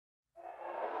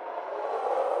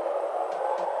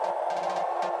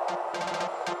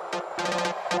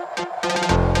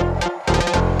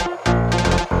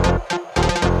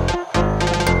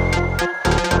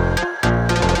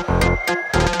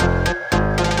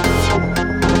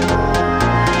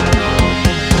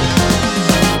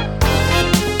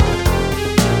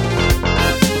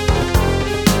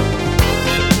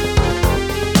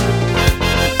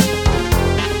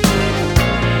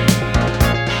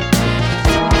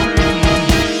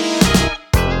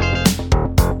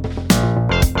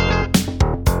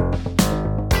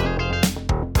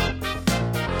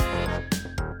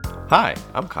Hi,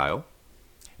 I'm Kyle.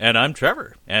 And I'm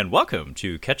Trevor, and welcome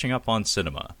to Catching Up on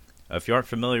Cinema. If you aren't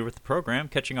familiar with the program,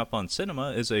 Catching Up on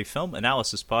Cinema is a film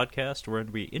analysis podcast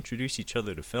wherein we introduce each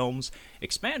other to films,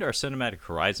 expand our cinematic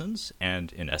horizons,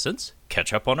 and, in essence,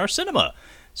 catch up on our cinema.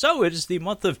 So it is the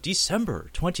month of December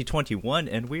 2021,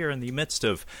 and we are in the midst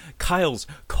of Kyle's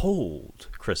cold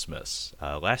Christmas.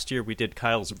 Last year we did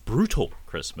Kyle's brutal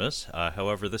Christmas.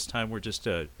 However, this time we're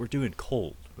doing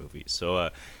cold movies. So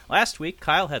last week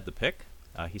Kyle had the pick.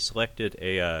 He selected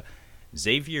a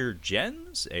Xavier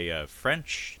Gens, a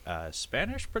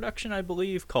French-Spanish production, I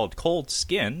believe, called Cold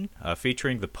Skin,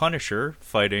 featuring the Punisher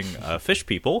fighting fish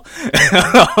people.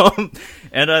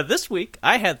 And this week,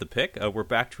 I had the pick. We're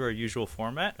back to our usual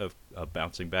format of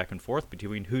bouncing back and forth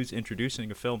between who's introducing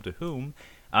a film to whom,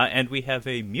 and we have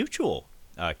a mutual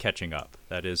catching up.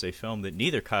 That is a film that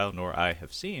neither Kyle nor I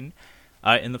have seen,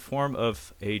 in the form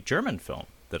of a German film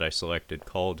that I selected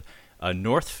called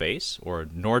North Face, or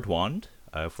Nordwand,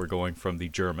 if we're going from the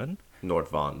German.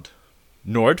 Nordwand.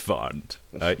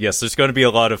 Yes, there's going to be a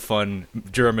lot of fun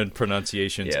German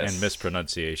pronunciations Yes. and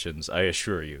mispronunciations, I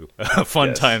assure you. Fun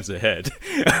Yes. times ahead.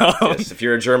 Yes, if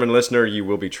you're a German listener, you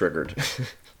will be triggered.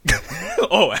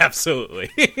 Oh,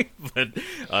 absolutely. But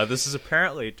this is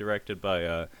apparently directed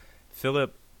by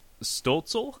Philip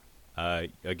Stolzel.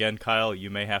 Again, Kyle, you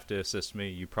may have to assist me.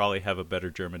 You probably have a better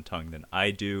German tongue than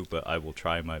I do, but I will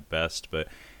try my best. But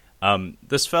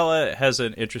this fella has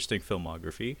an interesting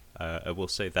filmography. I will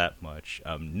say that much.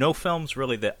 No films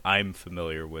really that I'm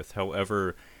familiar with.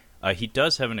 However, he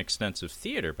does have an extensive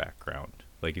theater background.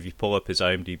 Like if you pull up his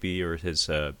IMDb or his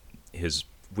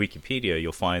Wikipedia,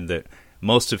 you'll find that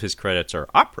most of his credits are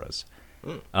operas.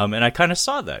 And I kind of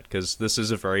saw that because this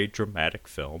is a very dramatic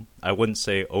film. I wouldn't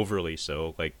say overly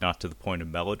so, like not to the point of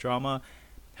melodrama.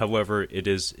 However, it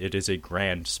is a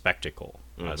grand spectacle.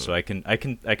 So I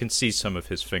can see some of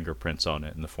his fingerprints on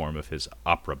it in the form of his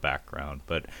opera background.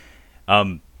 But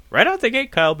right out the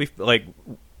gate, Kyle,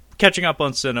 catching up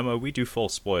on cinema, we do full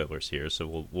spoilers here,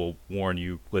 so we'll warn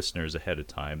you listeners ahead of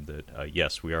time that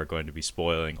yes, we are going to be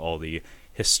spoiling all the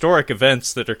historic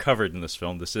events that are covered in this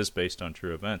film. This is based on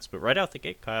true events. But right out the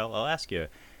gate, Kyle, I'll ask you,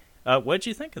 what did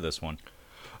you think of this one?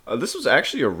 This was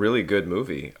actually a really good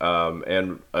movie,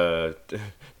 and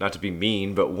not to be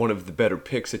mean, but one of the better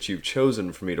picks that you've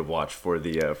chosen for me to watch for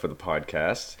the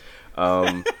podcast.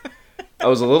 I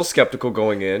was a little skeptical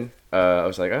going in. I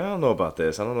was like, I don't know about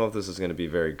this. I don't know if this is going to be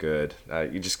very good.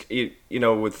 You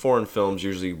know, with foreign films,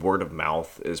 usually word of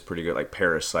mouth is pretty good. Like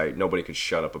Parasite, nobody could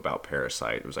shut up about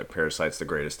Parasite. It was like Parasite's the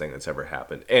greatest thing that's ever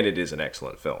happened, and it is an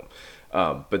excellent film.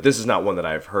 But this is not one that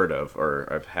I've heard of or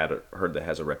I've heard that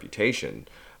has a reputation.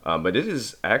 But it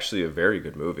is actually a very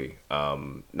good movie.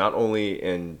 Not only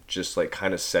in just like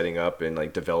kind of setting up and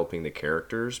like developing the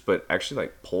characters, but actually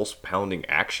like pulse pounding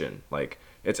action. Like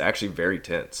it's actually very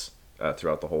tense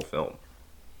throughout the whole film.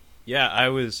 Yeah, I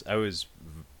was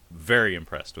very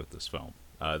impressed with this film.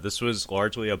 This was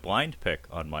largely a blind pick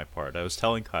on my part. I was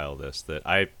telling Kyle this, that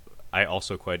I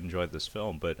also quite enjoyed this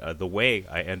film, but the way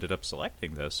I ended up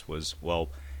selecting this was, well,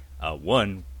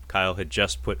 one, Kyle had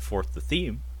just put forth the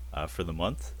theme for the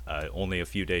month, only a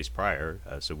few days prior,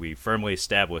 so we firmly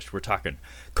established we're talking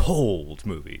cold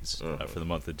movies for the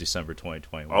month of December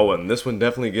 2021. Oh, and this one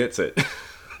definitely gets it.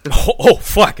 Oh,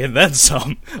 fuck, and then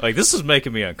some. Like, this is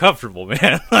making me uncomfortable,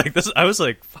 man. Like, this, I was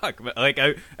like, fuck. Like,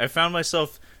 I found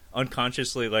myself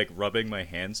unconsciously, like, rubbing my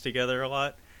hands together a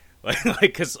lot.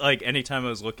 Because, like, anytime I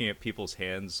was looking at people's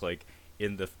hands, like,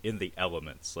 in the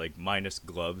elements, like, minus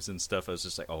gloves and stuff, I was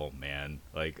just like, oh, man.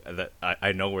 Like, that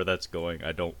I know where that's going.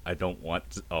 I don't want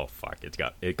to, oh, fuck, it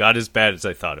got as bad as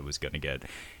I thought it was going to get.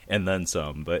 And then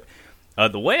some. But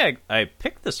the way I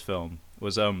picked this film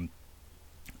was,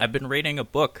 I've been reading a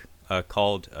book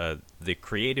called The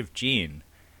Creative Gene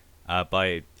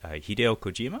by Hideo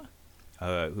Kojima,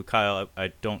 who, Kyle,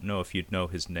 I don't know if you'd know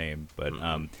his name, but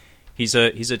he's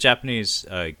a Japanese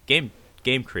game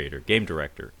creator, game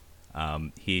director.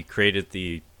 He created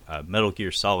the Metal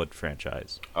Gear Solid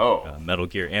franchise. Metal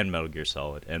Gear and Metal Gear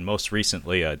Solid, and most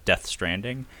recently Death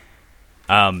Stranding.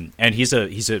 And he's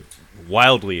a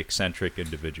wildly eccentric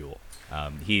individual.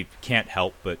 He can't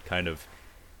help but kind of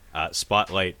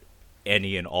spotlight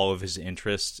any and all of his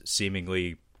interests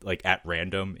seemingly like at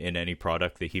random in any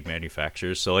product that he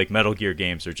manufactures. So like Metal Gear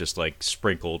games are just like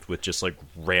sprinkled with just like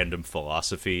random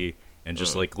philosophy and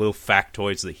just like little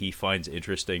factoids that he finds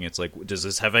interesting. It's like, does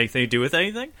this have anything to do with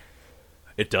anything?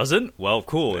 It doesn't? Well,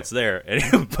 cool, it's there.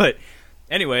 But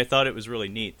anyway, I thought it was really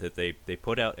neat that they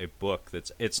put out a book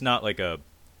it's not like an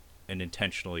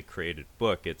intentionally created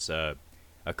book. It's a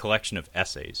collection of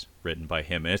essays written by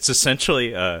him, and it's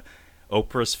essentially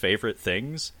Oprah's favorite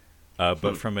things,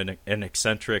 but from an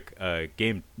eccentric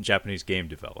Japanese game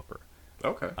developer.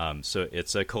 Okay. So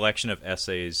it's a collection of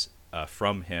essays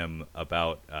from him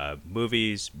about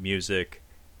movies, music,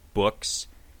 books,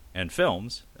 and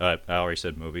films. I already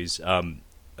said movies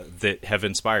that have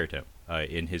inspired him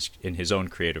in his own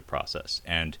creative process.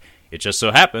 And it just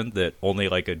so happened that only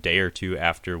like a day or two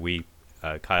after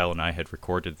Kyle and I had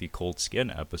recorded the Cold Skin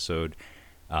episode,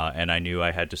 and I knew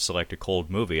I had to select a cold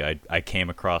movie, I came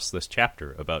across this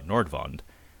chapter about Nordvand.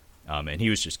 And he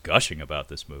was just gushing about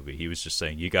this movie. He was just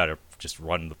saying, you got to just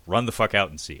run the fuck out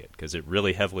and see it, because it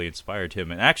really heavily inspired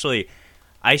him. And actually,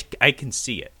 I can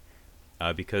see it,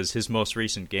 because his most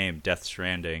recent game, Death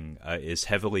Stranding, is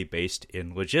heavily based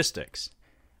in logistics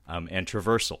and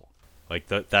traversal. Like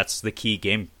that's the key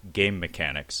game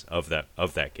mechanics of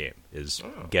that game, is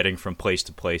getting from place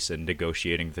to place and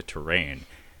negotiating the terrain.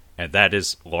 And that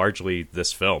is largely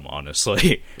this film,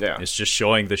 honestly. Yeah. It's just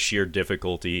showing the sheer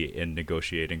difficulty in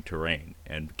negotiating terrain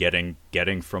and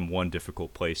getting from one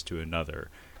difficult place to another.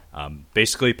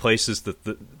 Basically, places that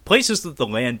the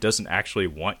land doesn't actually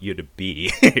want you to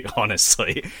be.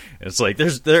 Honestly, it's like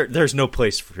there's no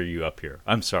place for you up here.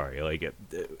 I'm sorry, like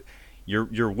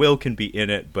your will can be in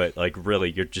it, but like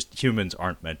really, humans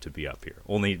aren't meant to be up here.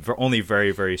 Only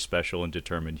very, very special and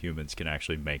determined humans can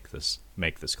actually make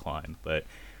this climb. But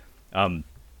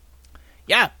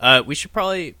we should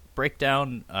probably break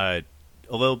down a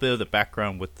little bit of the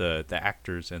background with the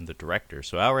actors and the director.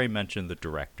 So I already mentioned the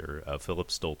director, Philip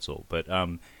Stoltzel, but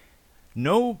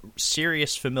no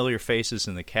serious familiar faces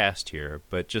in the cast here,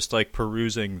 but just like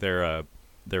perusing their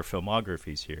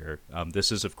filmographies here.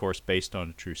 This is, of course, based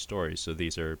on a true story, so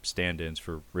these are stand-ins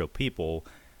for real people.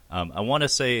 I want to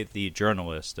say the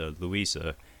journalist,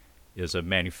 Louisa, is a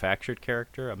manufactured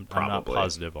character. I'm not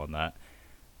positive on that.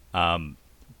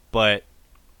 But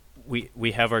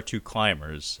we have our two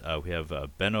climbers. We have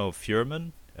Benno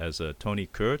Furman as Tony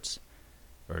Kurtz,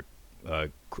 or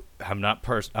I'm not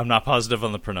positive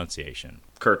on the pronunciation.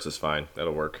 Kurtz is fine.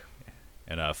 That'll work.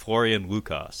 And Florian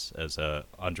Lukas as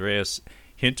Andreas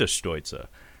Hinterstoitze.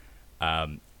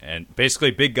 And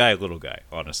basically big guy, little guy,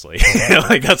 honestly.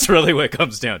 Like that's really what it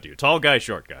comes down to. Tall guy,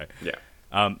 short guy.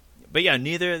 Yeah. But yeah,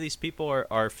 neither of these people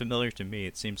are familiar to me.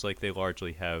 It seems like they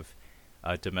largely have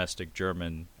domestic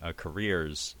German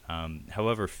careers.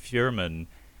 However, Furman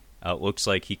looks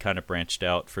like he kind of branched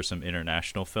out for some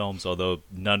international films, although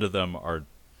none of them are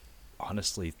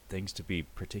honestly things to be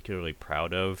particularly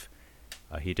proud of.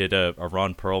 He did a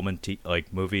Ron Perlman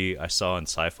movie I saw on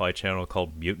Sci-Fi Channel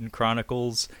called Mutant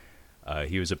Chronicles.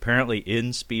 He was apparently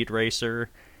in Speed Racer.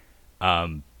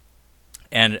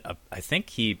 And I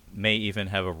think he may even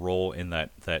have a role in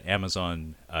that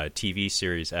Amazon TV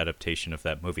series adaptation of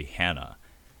that movie, Hannah.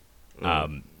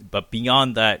 But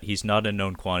beyond that, he's not a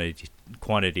known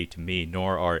quantity to me,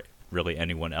 nor are really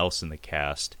anyone else in the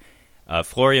cast.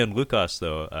 Florian Lukas,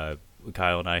 though,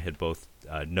 Kyle and I had both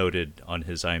noted on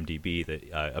his IMDb that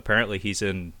apparently he's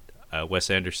in Wes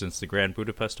Anderson's The Grand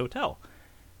Budapest Hotel.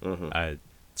 Mm-hmm.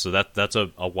 So that's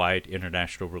a wide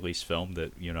international release film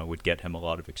that would get him a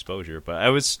lot of exposure.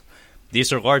 But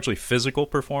these are largely physical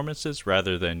performances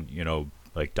rather than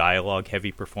like dialogue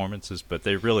heavy performances. But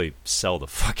they really sell the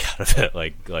fuck out of it.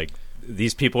 Like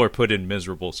these people are put in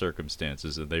miserable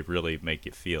circumstances and they really make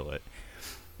you feel it.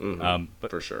 Mm-hmm.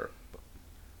 For sure.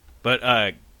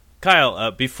 But Kyle,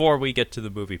 before we get to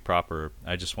the movie proper,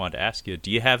 I just wanted to ask you: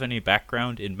 do you have any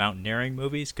background in mountaineering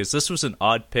movies? Because this was an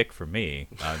odd pick for me.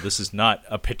 This is not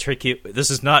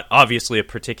obviously a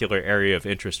particular area of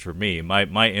interest for me.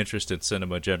 My interest in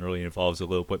cinema generally involves a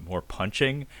little bit more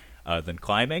punching than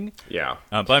climbing. Yeah.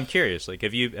 But I'm curious. Like,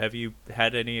 have you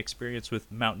had any experience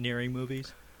with mountaineering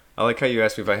movies? I like how you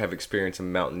asked me if I have experience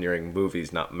in mountaineering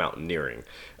movies, not mountaineering.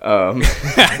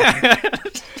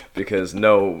 Because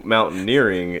no,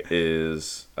 mountaineering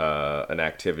is an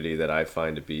activity that I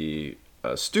find to be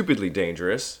stupidly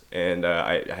dangerous, and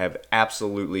I have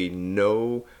absolutely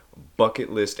no bucket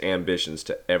list ambitions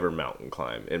to ever mountain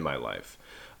climb in my life.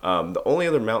 The only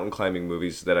other mountain climbing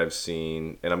movies that I've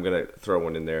seen, and I'm going to throw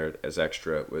one in there as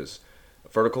extra, was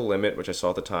Vertical Limit, which I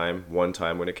saw at the time, one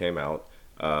time when it came out.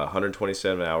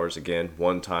 127 Hours, again,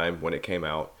 one time when it came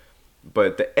out.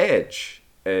 But The Edge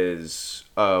is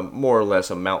more or less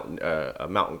a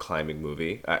mountain climbing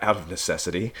movie out of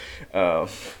necessity.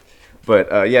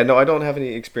 But no, I don't have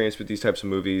any experience with these types of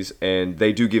movies, and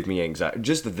they do give me anxiety.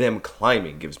 Just them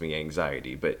climbing gives me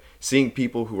anxiety, but seeing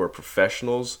people who are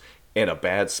professionals in a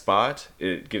bad spot,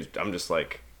 I'm just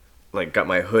like got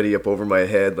my hoodie up over my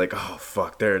head, like, oh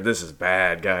fuck, this is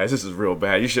bad, guys. This is real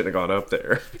bad. You shouldn't have gone up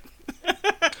there.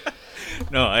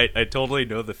 No, I totally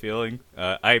know the feeling.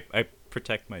 I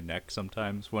protect my neck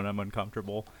sometimes when I'm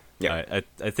uncomfortable. Yeah.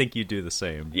 I think you do the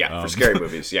same. Yeah, for scary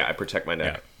movies, yeah, I protect my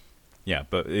neck. Yeah,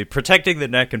 but protecting the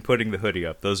neck and putting the hoodie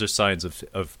up, those are signs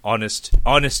of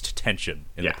honest tension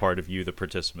in the part of you, the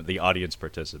participant, the audience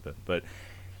participant. But,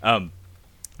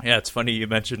 yeah, it's funny you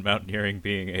mentioned mountaineering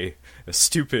being a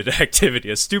stupid activity,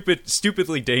 a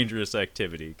stupidly dangerous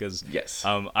activity, because yes.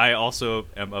 I also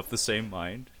am of the same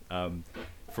mind.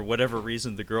 For whatever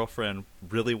reason, the girlfriend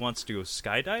really wants to go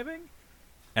skydiving.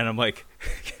 And I'm like,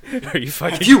 are you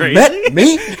fucking crazy? Have you met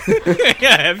me?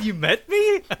 Yeah, have you met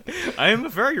me? I am a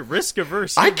very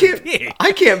risk-averse I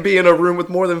can't be in a room with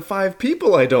more than 5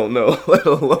 people I don't know, let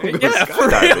alone go skydiving.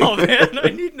 For real, man. I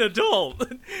need an adult.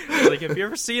 It's like, have you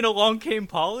ever seen Along Came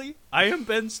Polly? I am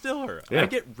Ben Stiller. Yeah. I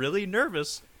get really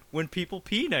nervous when people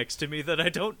pee next to me that I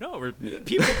don't know, or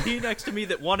people pee next to me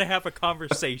that want to have a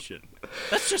conversation.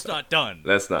 That's just not done.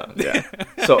 That's not, yeah.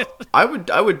 So I would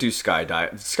do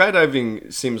skydiving.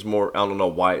 Skydiving seems more, I don't know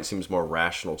why it seems more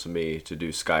rational to me to do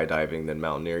skydiving than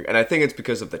mountaineering, and I think it's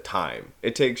because of the time.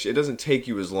 It doesn't take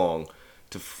you as long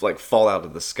to fall out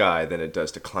of the sky than it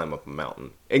does to climb up a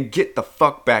mountain and get the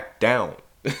fuck back down.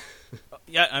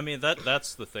 Yeah, I mean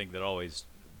that's the thing that always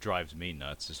drives me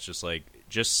nuts. It's just like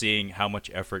seeing how much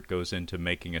effort goes into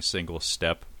making a single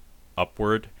step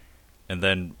upward, and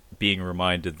then being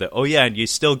reminded that, oh yeah, and you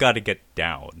still got to get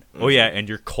down. Mm-hmm. Oh yeah, and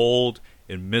you're cold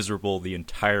and miserable the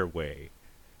entire way.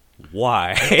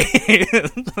 Why?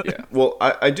 Yeah. Well,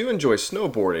 I do enjoy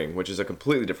snowboarding, which is a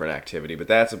completely different activity, but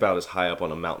that's about as high up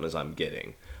on a mountain as I'm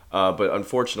getting. But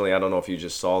unfortunately, I don't know if you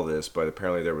just saw this, but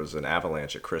apparently there was an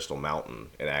avalanche at Crystal Mountain,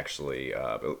 and actually,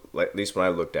 at least when I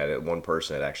looked at it, one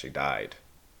person had actually died.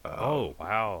 Oh,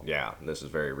 wow. Yeah, this is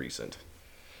very recent.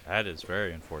 That is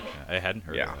very unfortunate. I hadn't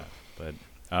heard of that.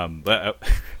 But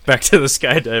back to the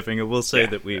skydiving, I will say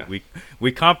that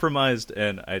we compromised,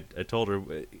 and I told her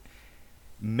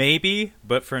maybe,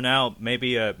 but for now,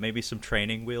 maybe some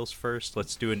training wheels first.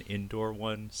 Let's do an indoor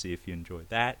one, see if you enjoy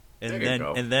that.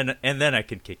 And then I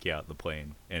can kick you out of the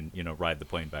plane and ride the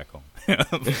plane back home.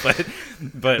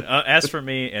 but as for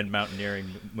me and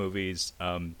mountaineering movies,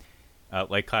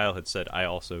 like Kyle had said, I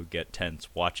also get tense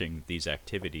watching these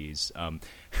activities.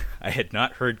 I had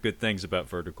not heard good things about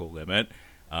Vertical Limit.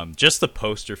 Just the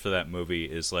poster for that movie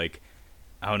is like,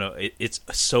 I don't know, it's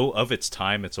so of its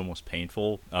time, it's almost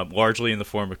painful. Largely in the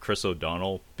form of Chris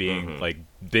O'Donnell being like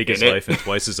big as life and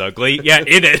twice as ugly. Yeah,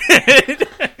 in it.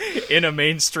 In a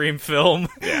mainstream film.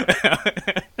 Yeah.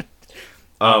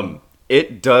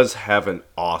 It does have an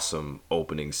awesome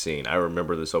opening scene. I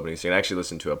remember this opening scene. I actually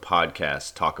listened to a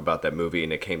podcast talk about that movie,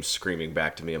 and it came screaming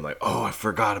back to me. I'm like, oh, I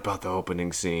forgot about the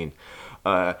opening scene.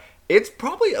 It's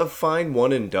probably a fine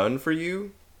one and done for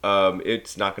you.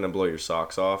 It's not going to blow your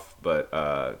socks off, but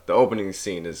the opening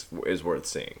scene is worth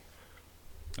seeing.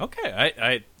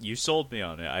 Okay, you sold me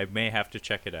on it. I may have to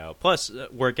check it out. Plus,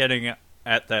 we're getting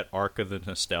at that arc of the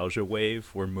nostalgia wave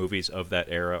where movies of that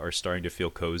era are starting to feel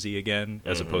cozy again,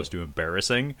 as opposed to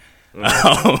embarrassing.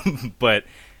 But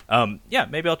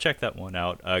maybe I'll check that one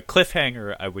out.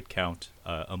 Cliffhanger, I would count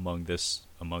among this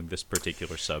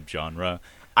particular subgenre.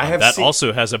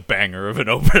 Also has a banger of an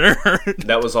opener.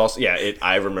 That was also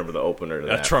I remember the opener. To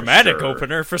that, a traumatic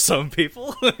opener for some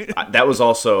people. That was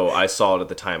also, I saw it at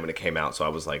the time when it came out, so I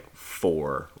was like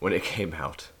 4 when it came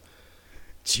out.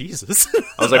 Jesus.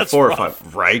 I was like 4 or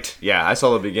 5, right? Yeah, I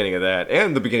saw the beginning of that,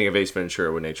 and the beginning of Ace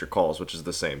Ventura: When Nature Calls, which is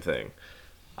the same thing.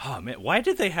 Oh man, why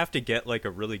did they have to get like a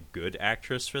really good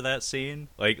actress for that scene?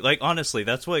 Like honestly,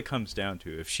 that's what it comes down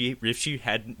to. If she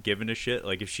hadn't given a shit,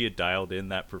 like if she had dialed in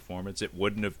that performance, it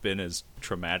wouldn't have been as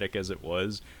traumatic as it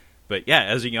was. But yeah,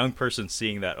 as a young person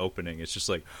seeing that opening, it's just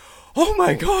like, oh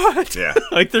my god! Yeah,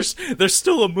 like there's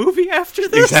still a movie after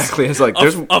this. Exactly, it's like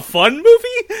there's a fun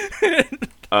movie.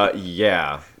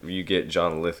 Yeah, you get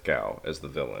John Lithgow as the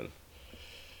villain.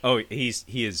 Oh, he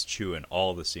is chewing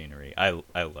all the scenery. I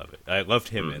love it. I loved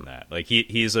him in that. Like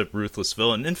he's a ruthless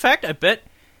villain. In fact, I bet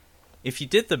if you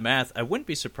did the math, I wouldn't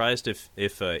be surprised if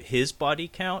his body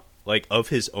count, like of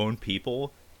his own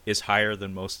people, is higher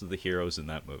than most of the heroes in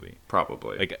that movie.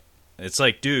 Probably. Like it's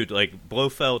like, dude, like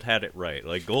Blofeld had it right.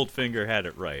 Like Goldfinger had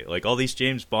it right. Like all these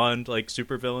James Bond like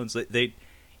supervillains,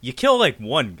 you kill like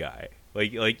one guy.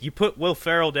 Like you put Will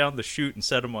Ferrell down the chute and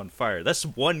set him on fire. That's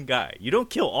one guy. You don't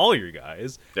kill all your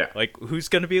guys. Yeah. Like who's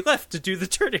going to be left to do the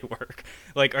dirty work?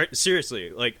 Like seriously,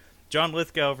 like John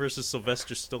Lithgow versus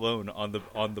Sylvester Stallone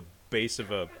on the base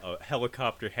of a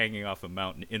helicopter hanging off a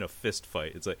mountain in a fist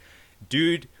fight. It's like,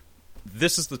 dude,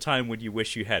 this is the time when you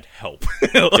wish you had help.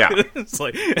 Yeah. It's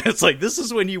like this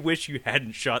is when you wish you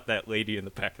hadn't shot that lady in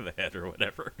the back of the head or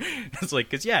whatever. It's like,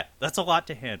 because that's a lot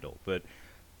to handle, but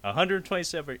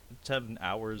 127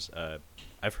 hours.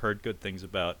 I've heard good things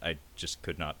about. I just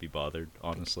could not be bothered,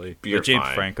 honestly. You're the James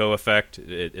fine. Franco effect.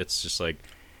 It's just like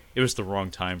it was the wrong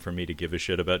time for me to give a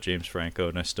shit about James Franco,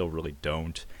 and I still really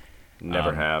don't.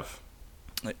 Never have.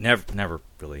 Never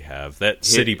really have. That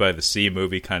City by the Sea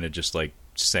movie kind of just like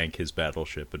sank his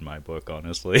battleship in my book,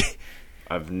 honestly.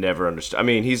 I've never understood. I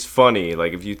mean, he's funny.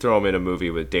 Like, if you throw him in a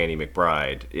movie with Danny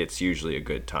McBride, it's usually a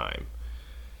good time.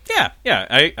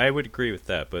 Yeah, I would agree with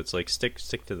that, but it's like stick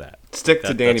to that. Stick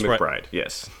to Danny that's McBride, right.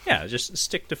 yes. Yeah, just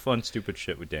stick to fun, stupid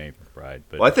shit with Danny McBride.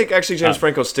 But Well, I think actually James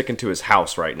Franco's sticking to his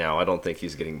house right now. I don't think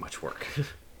he's getting much work.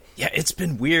 yeah, it's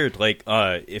been weird. Like,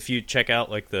 if you check out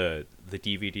like the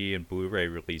DVD and Blu-ray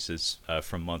releases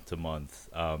from month to month,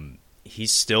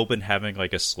 he's still been having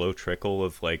like a slow trickle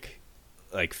of like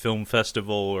film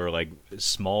festival or like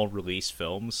small release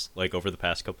films like over the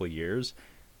past couple of years.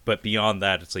 But beyond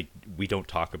that, it's like we don't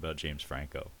talk about James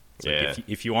Franco. It's like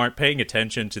if you aren't paying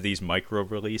attention to these micro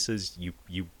releases,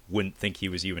 you wouldn't think he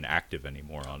was even active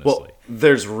anymore. Honestly, Well,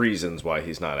 there's reasons why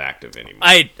he's not active anymore.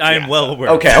 I am well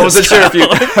aware. Okay, of I wasn't this, sure if you.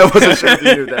 I wasn't sure if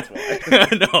you knew that's why.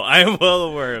 no, I am well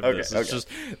aware of this. Okay, It's just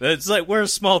it's like we're a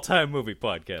small time movie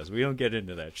podcast. We don't get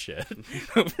into that shit.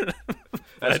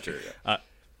 That's true. Yeah.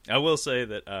 I will say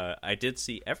that I did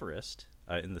see Everest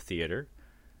in the theater.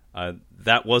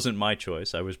 That wasn't my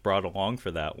choice. I was brought along for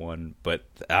that one, but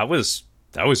that was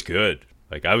good.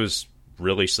 Like, I was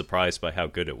really surprised by how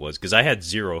good it was because I had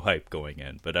zero hype going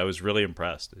in, but I was really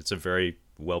impressed. It's a very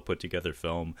well put together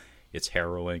film. It's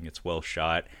harrowing. It's well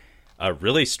shot. A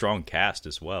really strong cast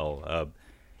as well.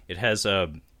 It has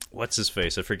what's his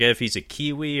face? I forget if he's a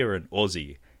Kiwi or an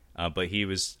Aussie, but he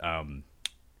was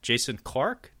Jason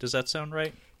Clarke. Does that sound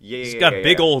right? Yeah, He's got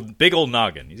big old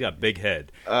noggin. He's got a big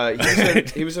head.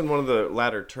 He was in one of the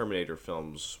latter Terminator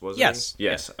films, wasn't Yes. he?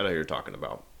 Yes, I know who you're talking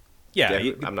about.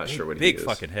 Yeah, I'm not sure what he big is.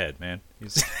 fucking head, man.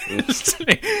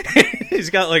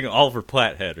 He's got like an Oliver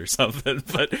Platt head or something.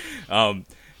 But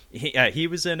he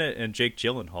was in it, and Jake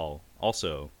Gyllenhaal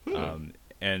also.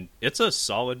 And it's a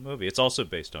solid movie. It's also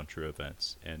based on true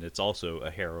events, and it's also a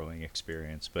harrowing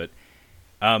experience. But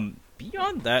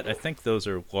beyond that, I think those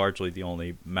are largely the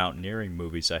only mountaineering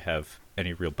movies I have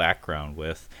any real background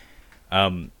with.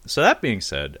 So that being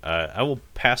said, I will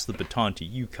pass the baton to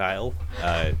you, Kyle.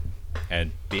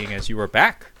 And being as you are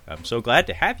back, I'm so glad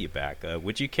to have you back.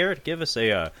 Would you care to give us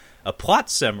a plot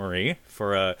summary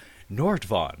for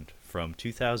Nordvand from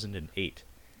 2008?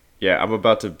 Yeah, I'm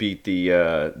about to beat the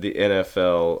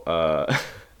NFL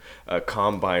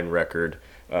combine record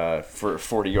for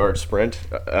 40-yard sprint.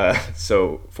 I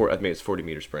think it's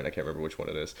 40-meter sprint. I can't remember which one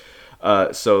it is.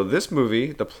 So this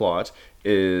movie, the plot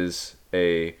is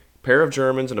a pair of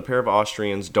Germans and a pair of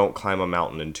Austrians don't climb a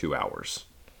mountain in 2 hours.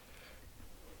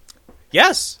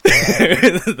 Yes,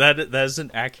 that is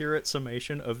an accurate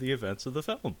summation of the events of the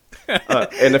film.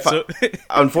 And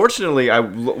unfortunately, I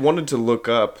wanted to look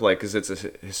up, like, because it's a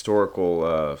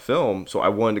historical film, so I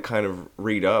wanted to kind of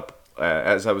read up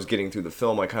as I was getting through the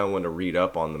film. I kind of wanted to read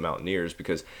up on the Mountaineers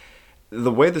because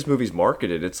the way this movie's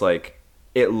marketed, it's like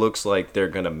it looks like they're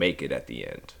gonna make it at the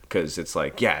end because it's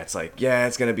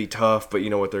gonna be tough, but you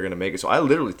know what, they're gonna make it. So I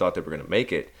literally thought they were gonna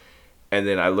make it, and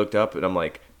then I looked up and I'm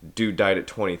like, dude died at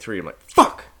 23. I'm like,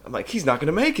 fuck. I'm like, he's not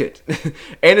gonna make it.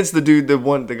 And it's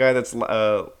the guy that's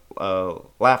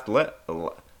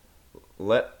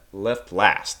left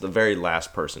last, the very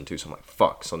last person too. So I'm like,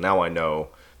 fuck. So now I know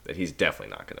that he's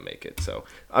definitely not gonna make it. So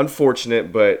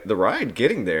unfortunate, but the ride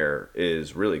getting there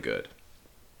is really good.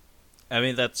 I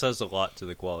mean, that says a lot to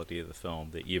the quality of the film,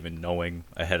 that even knowing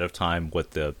ahead of time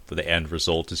what the end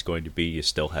result is going to be, you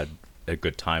still had a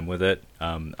good time with it.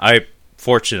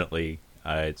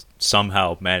 I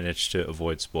somehow managed to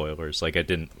avoid spoilers. Like, I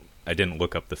didn't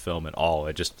look up the film at all.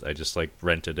 I just like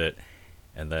rented it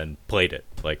and then played it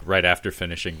like right after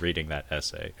finishing reading that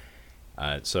essay.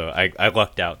 So I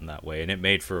lucked out in that way, and it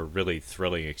made for a really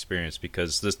thrilling experience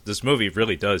because this movie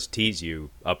really does tease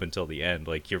you up until the end.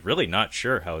 Like, you're really not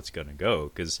sure how it's going to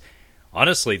go because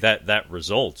honestly, that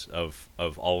result of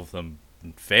all of them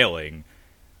failing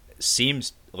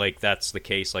seems like that's the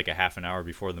case like a half an hour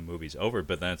before the movie's over,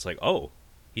 but then it's like, oh,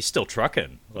 he's still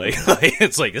trucking. Like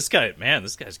it's like this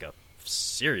guy's got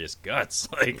serious guts.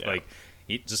 Like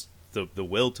he just the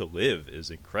will to live is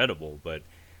incredible, but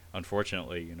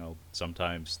unfortunately, you know,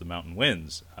 sometimes the mountain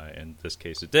wins. In this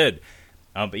case, it did.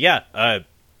 But yeah,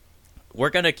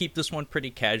 we're gonna keep this one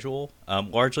pretty casual,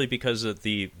 largely because of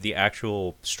the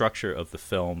actual structure of the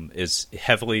film is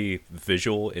heavily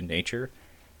visual in nature.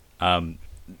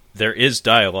 There is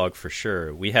dialogue for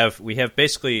sure. We have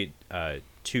basically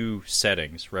two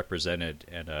settings represented,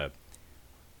 and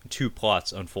two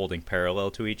plots unfolding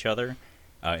parallel to each other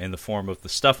in the form of the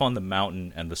stuff on the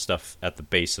mountain and the stuff at the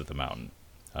base of the mountain.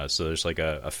 So there's like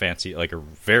a fancy, like a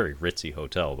very ritzy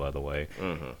hotel, by the way,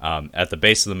 at the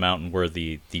base of the mountain where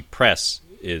the press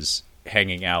is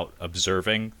hanging out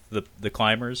observing the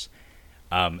climbers.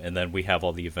 And then we have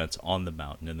all the events on the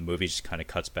mountain, and the movie just kind of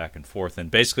cuts back and forth.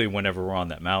 And basically, whenever we're on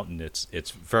that mountain,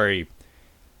 it's very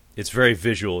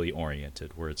visually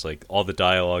oriented, where it's like all the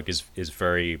dialogue is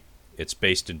very, it's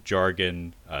based in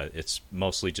jargon. It's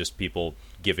mostly just people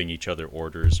giving each other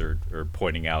orders or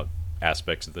pointing out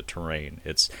aspects of the terrain.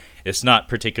 It's not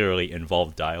particularly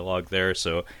involved dialogue there.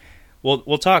 So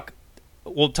we'll talk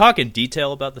in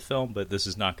detail about the film, but this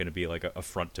is not going to be like a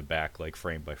front to back, like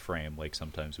frame by frame, like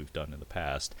sometimes we've done in the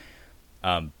past.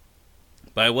 But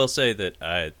I will say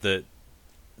that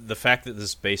the fact that this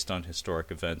is based on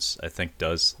historic events, I think,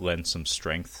 does lend some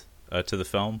strength to the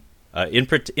film. In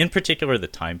particular, the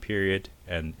time period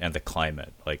and the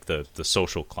climate, like the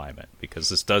social climate, because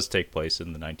this does take place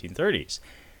in the 1930s.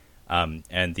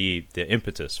 And the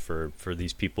impetus for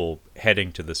these people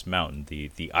heading to this mountain,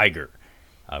 the Eiger,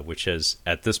 which has,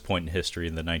 at this point in history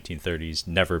in the 1930s,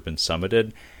 never been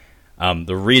summited.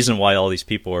 The reason why all these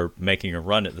people are making a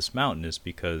run at this mountain is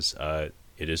because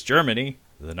it is Germany,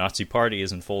 the Nazi Party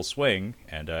is in full swing,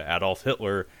 and Adolf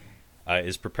Hitler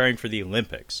is preparing for the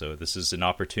Olympics. So this is an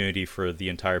opportunity for the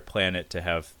entire planet to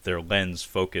have their lens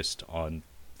focused on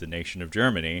the nation of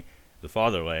Germany, the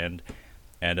fatherland.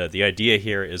 And the idea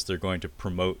here is they're going to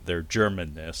promote their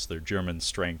Germanness, their German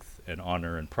strength and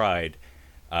honor and pride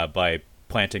by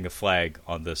planting a flag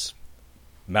on this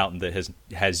mountain that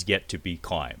has yet to be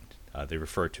climbed. They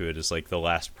refer to it as like the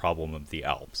last problem of the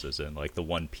Alps, as in like the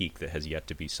one peak that has yet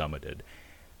to be summited.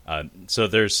 So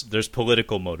there's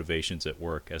political motivations at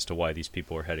work as to why these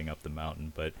people are heading up the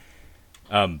mountain. But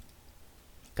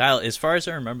Kyle, as far as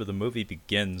I remember, the movie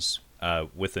begins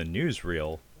with a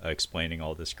newsreel explaining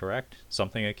all this, correct?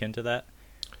 Something akin to that?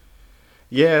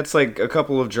 Yeah, it's like a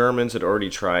couple of Germans had already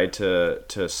tried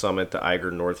to summit the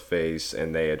Eiger North Face,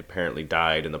 and they had apparently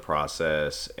died in the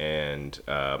process. And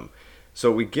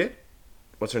so we get,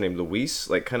 what's her name, Louise,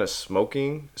 like kind of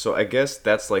smoking. So I guess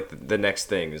that's like the next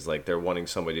thing is like they're wanting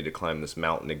somebody to climb this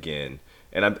mountain again.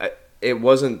 And it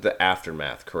wasn't the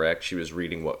aftermath, correct? She was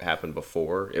reading what happened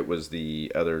before. It was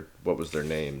the other, what was their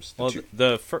names?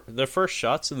 The first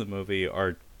shots in the movie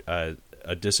are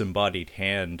a disembodied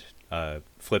hand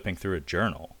flipping through a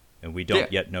journal, and we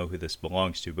don't yet know who this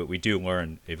belongs to, but we do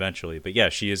learn eventually. But yeah,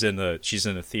 she's in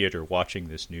a theater watching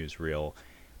this newsreel,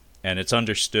 and it's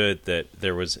understood that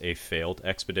there was a failed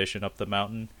expedition up the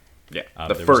mountain. Yeah,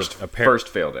 the first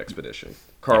failed expedition.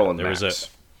 Carl and Max.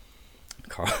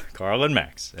 Carl and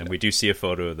Max, and we do see a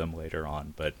photo of them later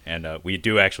on, and we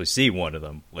do actually see one of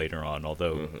them later on,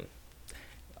 although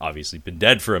obviously been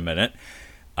dead for a minute.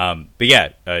 But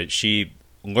yeah, she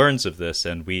learns of this,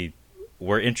 and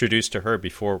we're introduced to her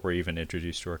before we're even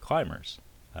introduced to her climbers.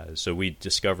 So we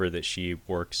discover that she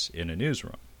works in a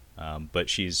newsroom, but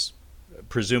she's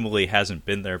presumably hasn't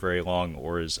been there very long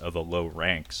or is of a low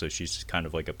rank, so she's kind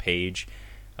of like a page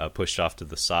pushed off to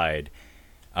the side.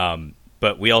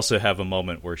 But we also have a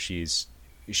moment where she is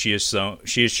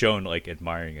shown like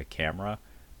admiring a camera.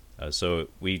 So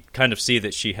we kind of see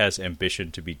that she has ambition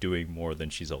to be doing more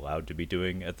than she's allowed to be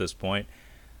doing at this point.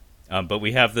 But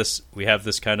we have this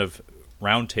kind of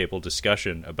roundtable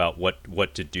discussion about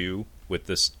what to do with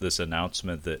this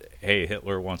announcement that, hey,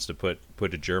 Hitler wants to put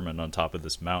a German on top of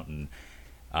this mountain.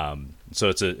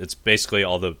 So it's basically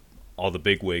all the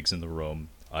bigwigs in the room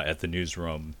at the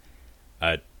newsroom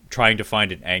trying to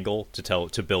find an angle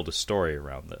to build a story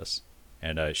around this,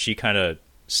 and she kind of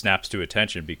snaps to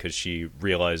attention because she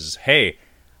realizes, hey,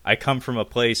 I come from a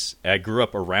place, I grew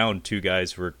up around two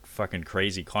guys who are fucking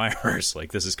crazy climbers.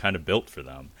 Like, this is kind of built for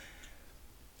them.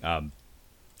 But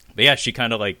yeah, she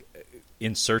kind of like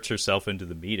inserts herself into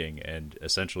the meeting and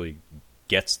essentially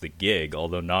gets the gig,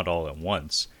 although not all at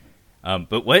once.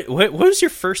 But what was your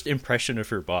first impression of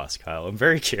her boss, Kyle? I'm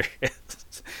very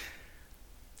curious.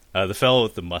 The fellow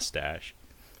with the mustache.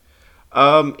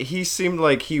 He seemed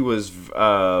like he was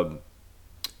a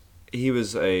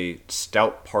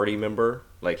stout party member.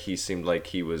 Like, he seemed like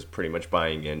he was pretty much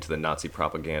buying into the Nazi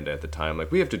propaganda at the time.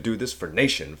 Like, we have to do this for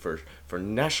nation, for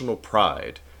national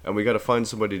pride, and we got to find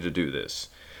somebody to do this.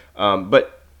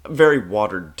 But a very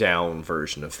watered down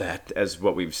version of that, as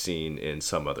what we've seen in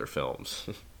some other films.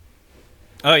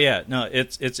 Oh yeah, no,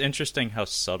 it's interesting how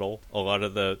subtle a lot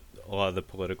of the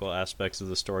political aspects of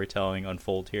the storytelling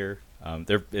unfold here.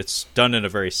 It's done in a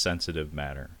very sensitive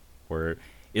manner, where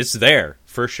it's there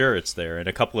for sure. It's there, and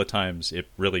a couple of times it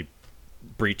really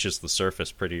breaches the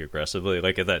surface pretty aggressively.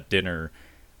 Like at that dinner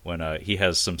when he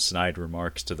has some snide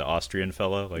remarks to the Austrian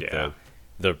fella, like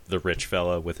the rich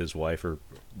fella with his wife or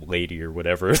lady or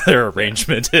whatever their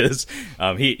arrangement is.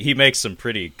 He makes some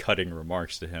pretty cutting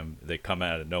remarks to him that come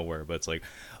out of nowhere, but it's like,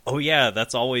 oh yeah,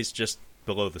 that's always just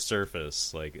below the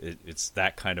surface. Like it's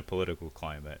that kind of political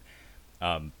climate.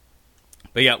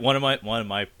 But yeah, one of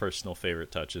my personal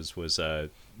favorite touches was the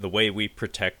way we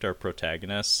protect our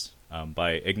protagonists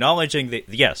by acknowledging that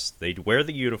yes, they wear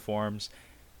the uniforms,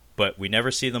 but we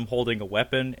never see them holding a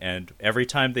weapon. And every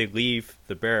time they leave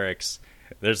the barracks,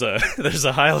 there's a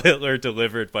Heil Hitler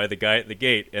delivered by the guy at the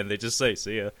gate, and they just say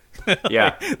 "See ya."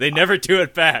 Yeah, they never do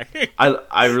it back.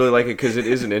 I really like it because it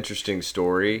is an interesting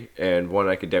story, and one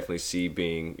I could definitely see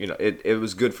being, it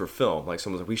was good for film. Like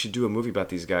someone's like, we should do a movie about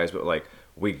these guys, but like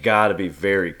we got to be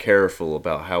very careful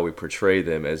about how we portray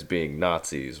them as being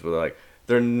Nazis. We're like,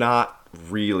 they're not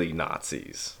really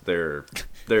Nazis. They're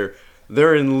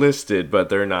enlisted, but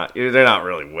they're not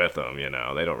really with them. They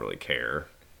don't really care.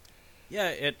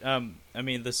 Yeah, I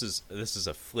mean, this is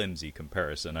a flimsy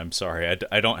comparison. I'm sorry,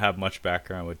 I don't have much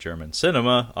background with German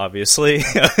cinema, obviously,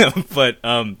 but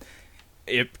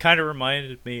it kind of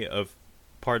reminded me of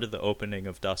part of the opening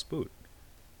of Das Boot.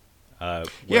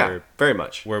 Yeah, very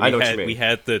much. Where we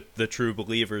had the true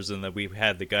believers, and that we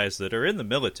had the guys that are in the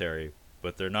military,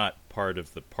 but they're not part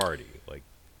of the party. Like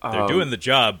they're doing the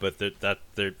job, but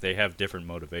they have different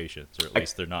motivations, or at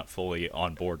least they're not fully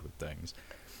on board with things.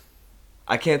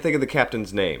 I can't think of the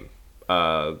captain's name.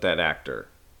 That actor,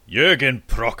 Jürgen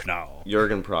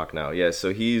Prochnow. Yeah,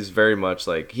 so he's very much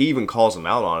like, he even calls him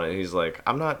out on it. He's like,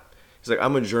 I'm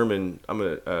a German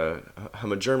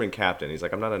captain. He's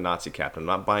like, I'm not a Nazi captain. I'm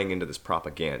not buying into this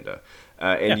propaganda.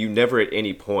 You never at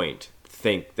any point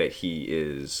think that he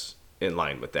is in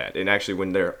line with that. And actually,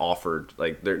 when they're offered,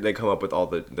 like they come up with all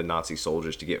the Nazi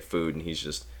soldiers to get food, and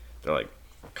they're like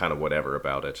kind of whatever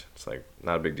about it. It's like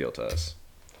not a big deal to us.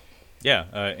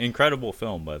 Yeah, incredible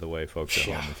film, by the way, folks at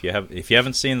home. If you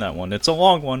haven't seen that one, it's a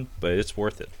long one, but it's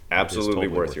worth it. Absolutely totally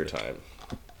worth your time.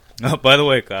 Oh, by the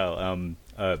way, Kyle,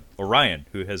 Orion,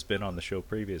 who has been on the show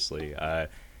previously,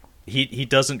 he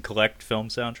doesn't collect film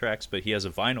soundtracks, but he has a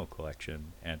vinyl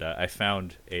collection, and I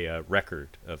found a record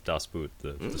of Das Boot,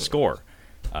 the score,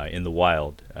 in the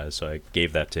wild, so I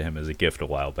gave that to him as a gift a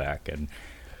while back, and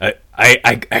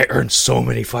I earned so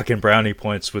many fucking brownie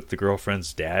points with the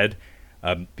girlfriend's dad.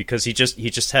 Because he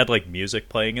just had like music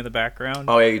playing in the background.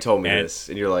 Oh yeah, you told me this,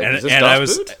 and you're like, "Is this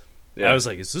Das Boot?" I was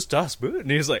like, "Is this Das Boot?"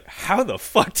 And he was like, "How the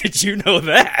fuck did you know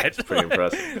that?" It's pretty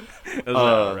impressive. I was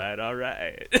like, all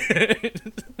right.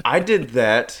 I did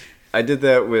that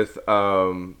with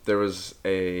there was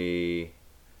a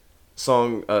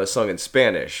song sung in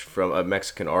Spanish from a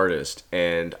Mexican artist,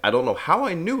 and I don't know how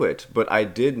I knew it, but I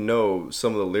did know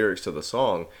some of the lyrics to the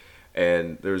song.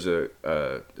 And there was a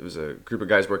group of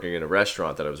guys working in a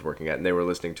restaurant that I was working at, and they were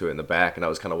listening to it in the back, and I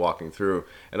was kind of walking through,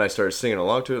 and I started singing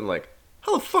along to it, and like,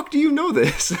 how the fuck do you know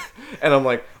this? And I'm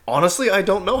like, honestly, I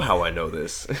don't know how I know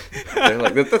this. And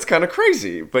like, that's kind of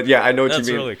crazy, but yeah, I know what you mean.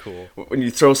 That's really cool. When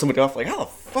you throw somebody off, like, how the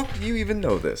fuck do you even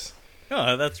know this?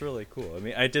 Oh, that's really cool. I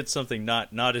mean, I did something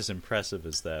not as impressive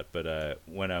as that, but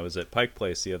when I was at Pike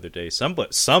Place the other day,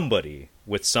 somebody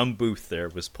with some booth there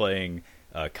was playing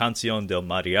Canción del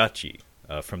Mariachi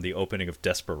from the opening of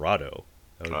Desperado.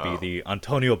 That would be the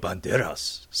Antonio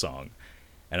Banderas song.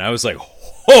 And I was like,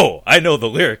 oh, I know the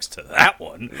lyrics to that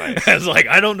one. Nice. I was like,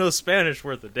 I don't know Spanish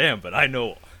worth a damn, but I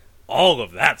know all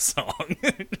of that song.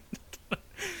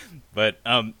 But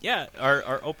yeah,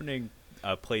 our opening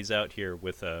plays out here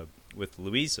with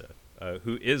Luisa,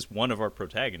 who is one of our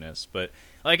protagonists. But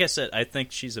like I said, I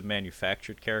think she's a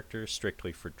manufactured character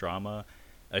strictly for drama.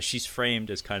 She's framed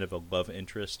as kind of a love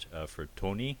interest for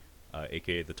Tony,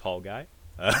 a.k.a. the tall guy,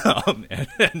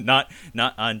 and not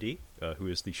Andy, who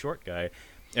is the short guy.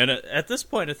 And at this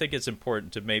point, I think it's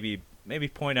important to maybe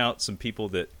point out some people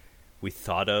that we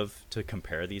thought of to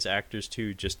compare these actors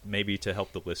to, just maybe to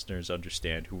help the listeners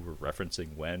understand who we're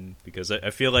referencing when, because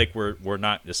I feel like we're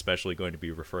not especially going to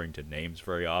be referring to names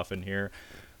very often here.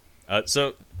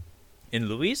 So in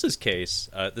Luisa's case,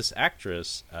 this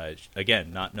actress,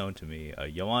 again, not known to me,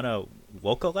 Joanna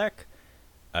Wokalek,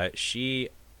 she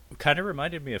kind of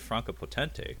reminded me of Franca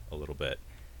Potente a little bit.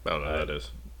 I don't know who that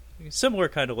is. Similar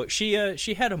kind of look. She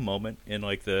had a moment in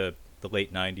like the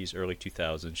late 90s, early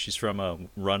 2000s. She's from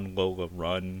Run Lola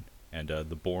Run and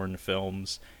the Bourne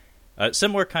films.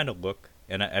 Similar kind of look,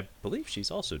 and I believe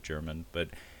she's also German. But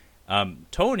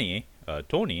Tony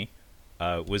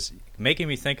was making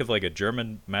me think of like a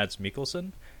German Mads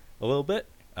Mikkelsen a little bit,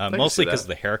 mostly because of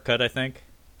the haircut, I think.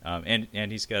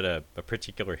 And he's got a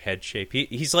particular head shape.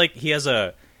 He has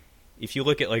a if you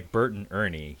look at like Bert and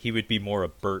Ernie, he would be more a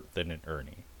Bert than an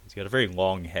Ernie. He's got a very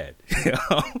long head,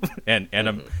 and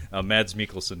a Mads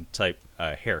Mikkelsen type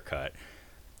haircut,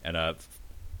 and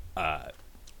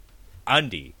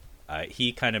Andy.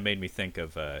 He kind of made me think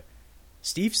of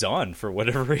Steve Zahn for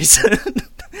whatever reason.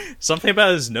 Something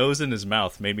about his nose and his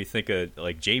mouth made me think of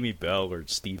like Jamie Bell or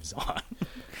Steve Zahn.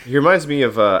 He reminds me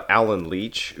of Alan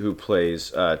Leach, who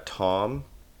plays Tom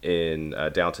in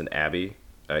Downton Abbey.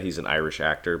 He's an Irish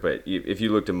actor, but if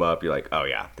you looked him up, you're like, oh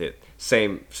yeah,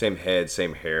 same head,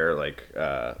 same hair, like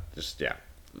just yeah,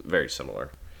 very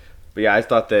similar. But yeah, I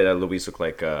thought that Luis looked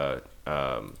like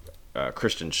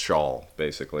Christian Shaw,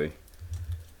 basically.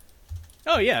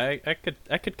 Oh yeah, I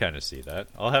could kind of see that.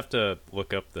 I'll have to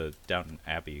look up the Downton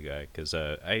Abbey guy because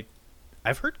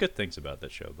I've heard good things about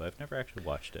that show, but I've never actually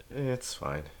watched it. It's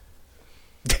fine.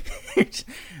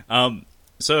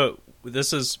 So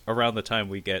this is around the time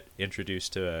we get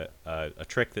introduced to a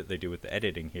trick that they do with the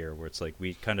editing here, where it's like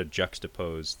we kind of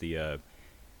juxtapose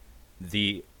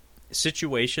the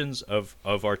situations of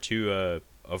our two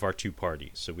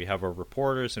parties. So we have our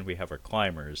reporters and we have our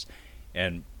climbers,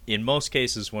 and in most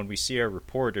cases, when we see our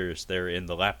reporters, they're in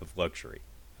the lap of luxury.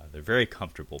 They're very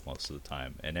comfortable most of the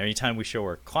time, and anytime we show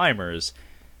our climbers,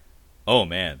 oh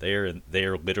man, they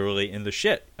are literally in the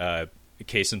shit.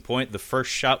 Case in point, the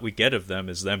first shot we get of them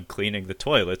is them cleaning the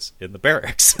toilets in the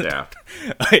barracks. Yeah,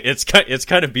 it's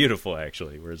kind of beautiful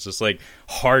actually, where it's just like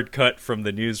hard cut from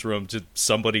the newsroom to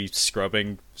somebody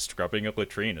scrubbing a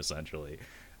latrine essentially.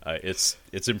 It's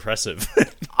impressive.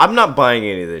 I'm not buying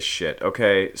any of this shit.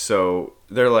 Okay, so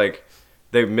they're like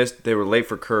they were late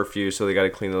for curfew, so they got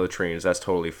to clean the latrines. That's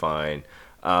totally fine.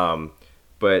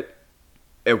 But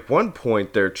at one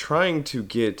point, they're trying to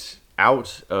get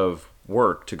out of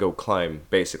work to go climb.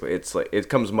 Basically, it's like it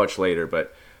comes much later,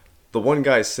 but the one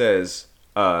guy says,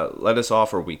 "Let us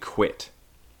off, or we quit."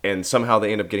 And somehow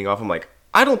they end up getting off. I'm like,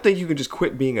 I don't think you can just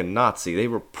quit being a Nazi. They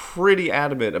were pretty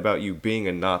adamant about you being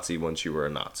a Nazi once you were a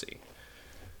Nazi.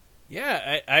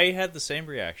 Yeah, I had the same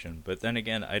reaction, but then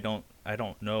again, I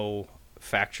don't know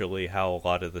factually how a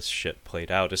lot of this shit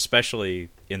played out, especially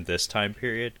in this time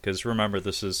period. Because remember,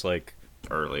 this is like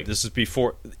early. This is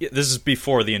before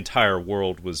the entire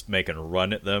world was making a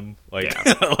run at them. Like,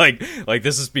 yeah. like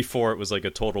this is before it was like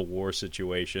a total war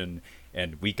situation,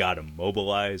 and we got to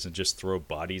mobilize and just throw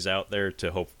bodies out there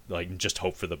to hope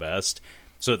for the best.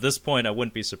 So at this point, I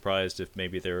wouldn't be surprised if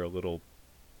maybe they're a little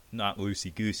not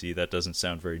loosey-goosey. That doesn't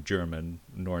sound very German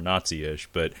nor Nazi-ish,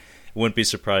 but I wouldn't be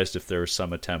surprised if there was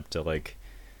some attempt to, like,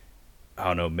 I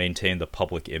don't know, maintain the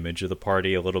public image of the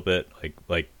party a little bit,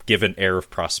 like give an air of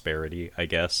prosperity, I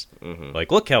guess. Mm-hmm.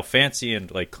 Like, look how fancy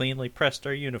and like cleanly pressed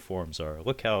our uniforms are.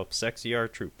 Look how sexy our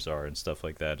troops are and stuff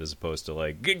like that, as opposed to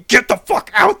like, get the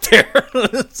fuck out there.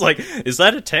 It's like, is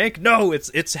that a tank? No,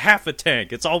 it's half a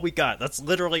tank. It's all we got. That's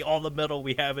literally all the metal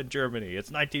we have in Germany. It's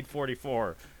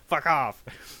 1944. Fuck off.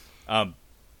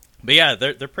 But yeah,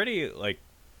 they're pretty like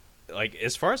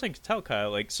as far as I can tell,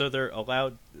 Kyle. Like, so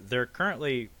they're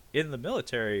currently in the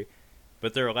military,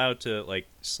 but they're allowed to like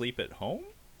sleep at home.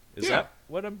 Is that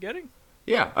what I'm getting?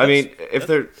 Yeah, I mean,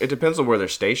 it depends on where they're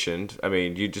stationed. I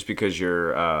mean, just because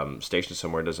you're stationed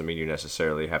somewhere doesn't mean you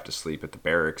necessarily have to sleep at the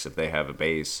barracks if they have a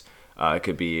base. It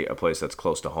could be a place that's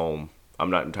close to home. I'm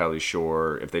not entirely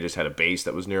sure if they just had a base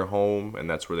that was near home and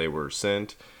that's where they were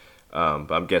sent.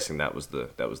 But I'm guessing that was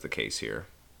the case here.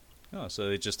 Oh, so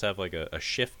they just have like a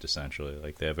shift essentially.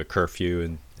 Like they have a curfew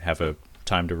and have a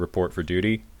time to report for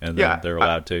duty, and then they're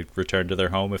allowed to return to their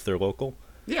home if they're local.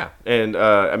 Yeah, and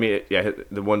I mean, yeah,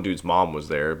 the one dude's mom was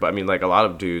there, but I mean, like a lot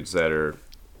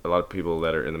of people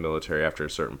that are in the military after a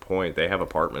certain point, they have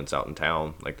apartments out in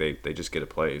town. Like they just get a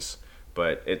place,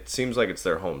 but it seems like it's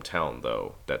their hometown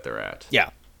though that they're at. Yeah,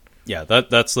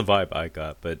 that's the vibe I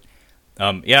got. But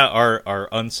our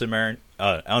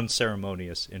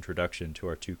unceremonious introduction to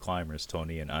our two climbers,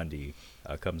 Tony and Andy,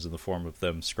 comes in the form of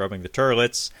them scrubbing the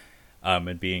toilets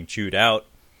and being chewed out.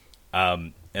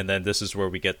 And then this is where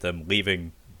we get them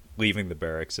leaving the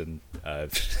barracks and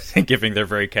giving their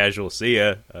very casual see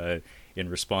ya in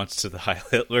response to the Heil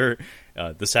Hitler.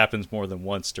 This happens more than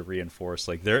once to reinforce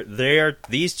like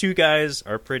these two guys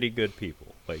are pretty good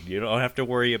people. Like you don't have to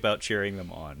worry about cheering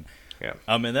them on. Yeah.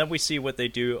 And then we see what they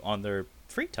do on their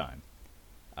free time,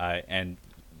 and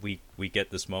we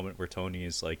get this moment where Tony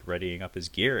is like readying up his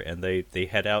gear, and they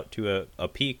head out to a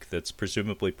peak that's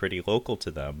presumably pretty local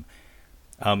to them.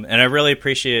 And I really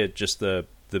appreciate just the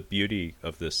beauty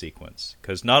of this sequence,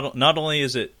 because not only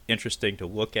is it interesting to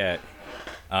look at,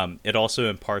 it also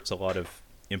imparts a lot of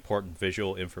important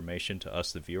visual information to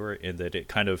us, the viewer, in that it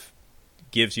kind of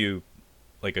gives you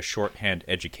like a shorthand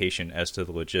education as to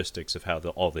the logistics of how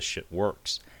all this shit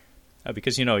works.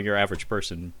 Because, you know, your average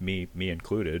person, me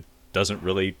included, doesn't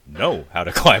really know how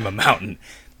to climb a mountain.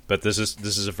 But this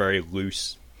is a very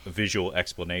loose visual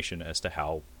explanation as to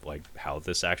how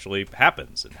this actually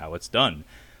happens and how it's done.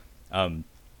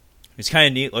 It's kind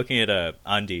of neat looking at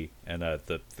Andy and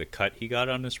the cut he got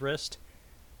on his wrist,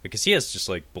 because he has just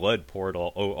like blood poured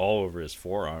all over his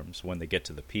forearms when they get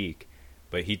to the peak,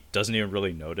 but he doesn't even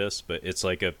really notice. But it's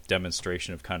like a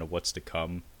demonstration of kind of what's to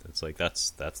come. It's like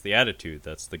that's the attitude,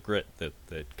 that's the grit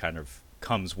that kind of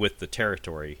comes with the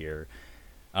territory here.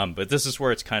 But this is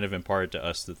where it's kind of imparted to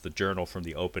us that the journal from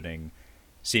the opening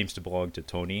seems to belong to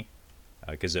Tony,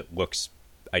 because it looks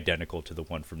identical to the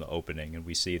one from the opening, and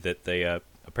we see that they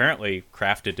apparently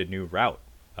crafted a new route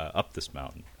up this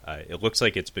mountain. It looks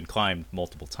like it's been climbed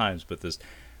multiple times, but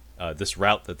this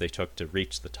route that they took to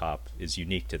reach the top is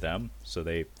unique to them, so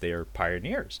they are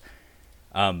pioneers.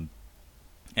 And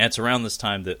it's around this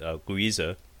time that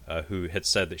Louisa, who had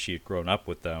said that she had grown up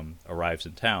with them, arrives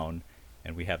in town,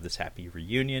 and we have this happy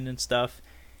reunion and stuff.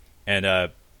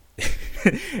 And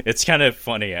it's kind of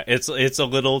funny. It's a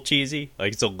little cheesy,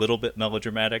 like it's a little bit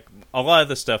melodramatic. A lot of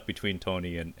the stuff between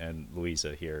Tony and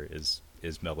Louisa here is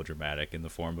melodramatic in the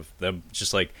form of them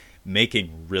just like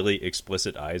making really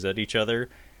explicit eyes at each other.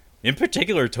 In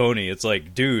particular, Tony, it's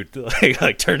like, dude,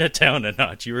 like turn it down a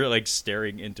notch. You were like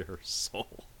staring into her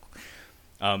soul.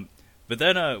 But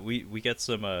then we get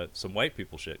some white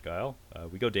people shit, Kyle.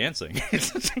 We go dancing.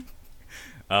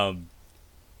 And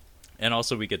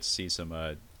also we get to see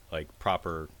some like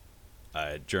proper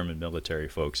German military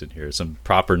folks in here, some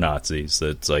proper Nazis.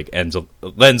 That's like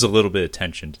lends a little bit of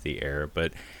tension to the air.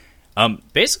 But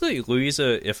basically,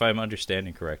 Louisa, if I'm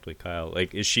understanding correctly, Kyle,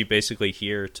 like is she basically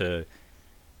here to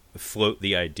float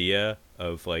the idea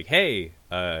of like, hey,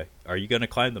 are you going to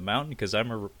climb the mountain? Because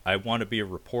I want to be a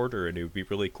reporter, and it would be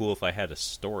really cool if I had a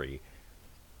story.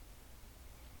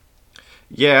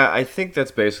 Yeah, I think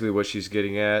that's basically what she's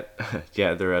getting at.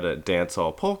 Yeah, they're at a dance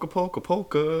hall. Polka, polka,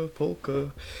 polka,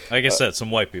 polka. Like I said,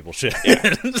 some white people shit.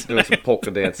 Yeah, doing some polka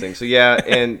dancing. So yeah,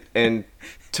 and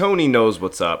Tony knows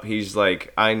what's up. He's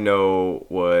like, I know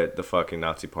what the fucking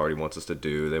Nazi party wants us to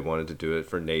do. They wanted to do it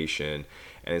for nation.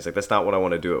 And he's like, that's not what I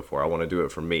want to do it for. I want to do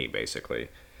it for me, basically.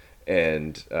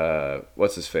 And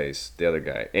what's his face? The other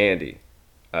guy, Andy.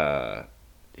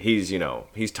 He's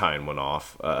tying one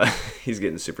off. He's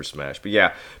getting super smashed. But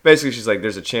yeah, basically she's like,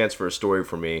 there's a chance for a story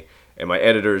for me. And my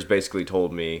editors basically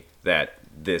told me that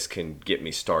this can get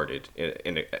me started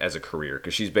as a career.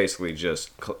 Because she's basically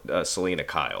just Selena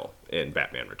Kyle in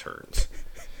Batman Returns.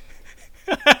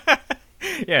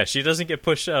 Yeah, she doesn't get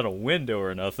pushed out a window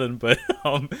or nothing. But,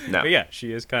 no. But yeah,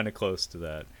 she is kind of close to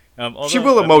that. Although, she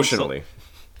will emotionally.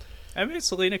 I mean,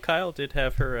 Selena Kyle did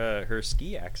have her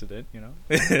ski accident, you know,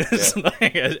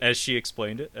 as she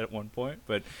explained it at one point.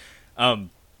 But,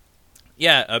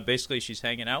 basically she's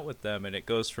hanging out with them, and it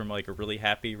goes from like a really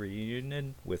happy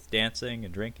reunion with dancing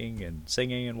and drinking and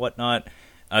singing and whatnot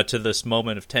to this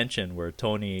moment of tension where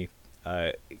Tony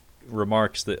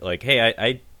remarks that like, hey,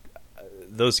 I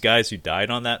those guys who died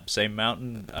on that same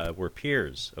mountain were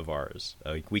peers of ours.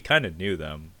 We kind of knew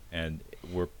them, and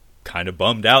we're kind of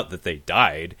bummed out that they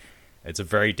died. It's a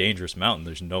very dangerous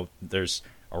mountain. There's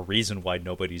a reason why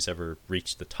nobody's ever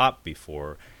reached the top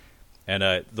before, and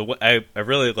I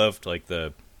really loved like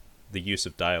the use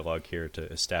of dialogue here to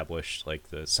establish like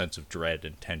the sense of dread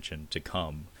and tension to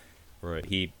come. Where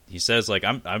he says like,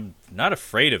 I'm not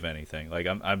afraid of anything. Like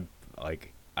I'm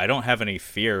like, I don't have any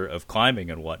fear of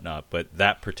climbing and whatnot. But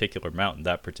that particular mountain,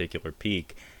 that particular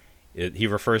peak, he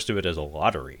refers to it as a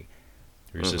lottery.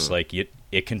 It's just like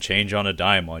it can change on a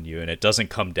dime on you, and it doesn't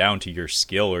come down to your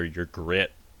skill or your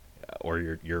grit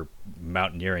or your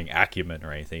mountaineering acumen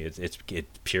or anything. It's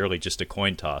purely just a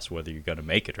coin toss whether you're going to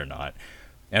make it or not.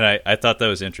 And I thought that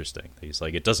was interesting. He's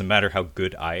like, it doesn't matter how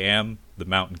good I am, the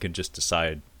mountain can just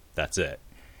decide that's it.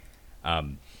 But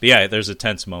yeah, there's a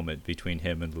tense moment between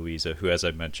him and Louisa, who, as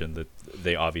I mentioned, that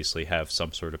they obviously have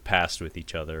some sort of past with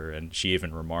each other, and she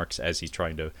even remarks as he's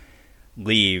trying to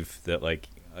leave that like,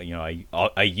 you know,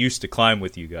 I used to climb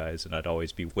with you guys, and I'd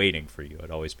always be waiting for you.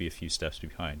 I'd always be a few steps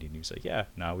behind. And he was like, yeah,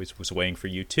 no, I was waiting for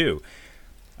you too.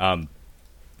 But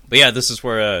yeah, this is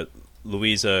where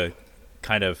Louisa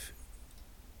kind of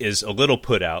is a little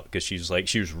put out, because she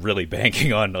was really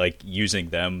banking on like using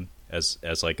them as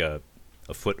like a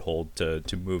foothold to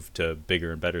move to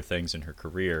bigger and better things in her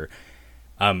career.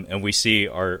 And we see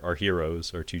our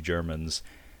heroes, our two Germans,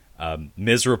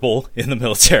 miserable in the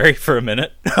military for a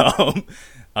minute.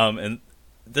 And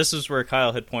this is where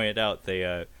Kyle had pointed out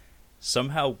they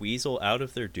somehow weasel out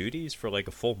of their duties for like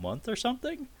a full month or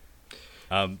something.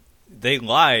 They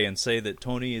lie and say that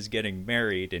Tony is getting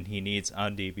married and he needs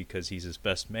Andy because he's his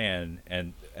best man.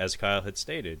 And as Kyle had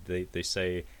stated, they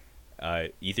say,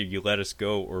 either you let us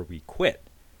go or we quit.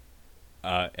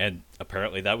 And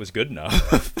apparently that was good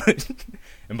enough.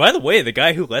 And by the way, the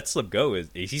guy who lets them go,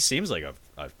 he seems like a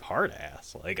hard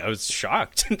ass. Like, I was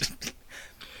shocked.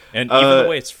 And even the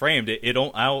way it's framed,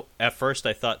 at first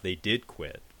I thought they did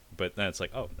quit. But then it's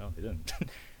like, oh, no, they didn't.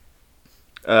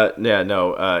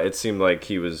 It seemed like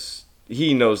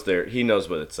he knows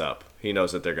what it's up. He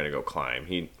knows that they're going to go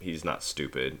climb. He's not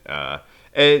stupid.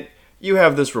 And you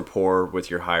have this rapport with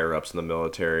your higher ups in the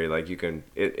military. Like,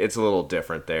 it's a little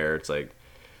different there. It's like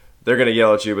they're going to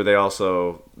yell at you, but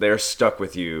they're stuck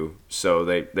with you. So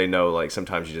they know, like,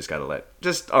 sometimes you just got to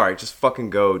just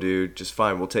fucking go, dude. Just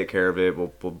fine. We'll take care of it.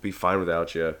 We'll be fine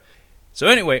without you. So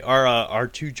anyway, our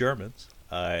two Germans,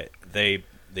 they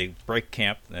break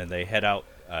camp and they head out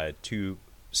to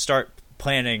start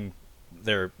planning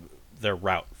their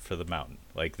route for the mountain.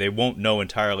 Like, they won't know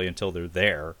entirely until they're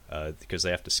there because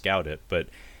they have to scout it. But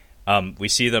we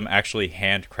see them actually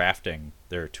handcrafting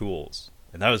their tools,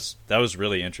 and that was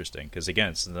really interesting because, again,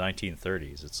 it's in the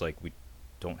 1930s. It's like we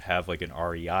don't have like an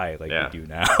REI like we do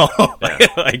now.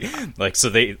 like so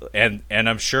they and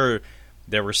I'm sure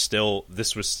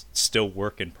this was still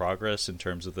work in progress in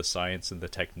terms of the science and the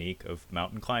technique of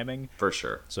mountain climbing. For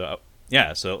sure. So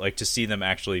like to see them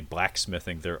actually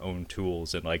blacksmithing their own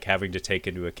tools and like having to take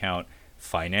into account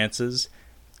finances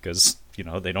because,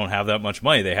 they don't have that much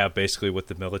money. They have basically what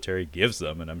the military gives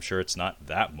them, and I'm sure it's not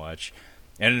that much.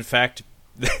 And in fact,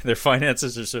 their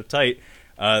finances are so tight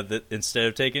that instead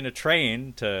of taking a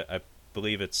train to, I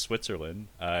believe it's Switzerland,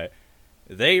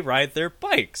 they ride their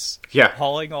bikes,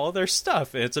 hauling all their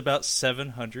stuff. It's about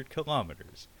 700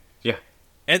 kilometers. Yeah.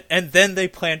 And then they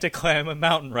plan to climb a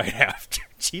mountain right after.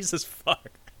 Jesus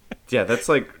fuck. Yeah, that's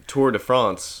like Tour de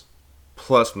France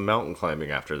plus mountain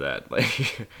climbing after that.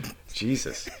 Like,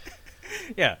 Jesus.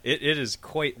 Yeah, it is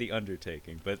quite the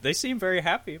undertaking, but they seem very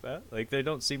happy about it. Like, they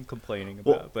don't seem complaining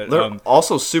about it. But they're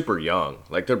also super young.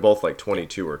 Like, they're both like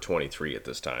 22 or 23 at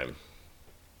this time.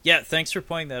 Yeah, thanks for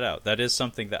pointing that out. That is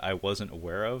something that I wasn't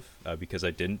aware of because I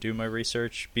didn't do my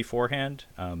research beforehand.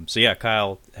 So yeah,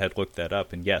 Kyle had looked that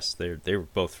up, and yes, they were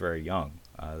both very young.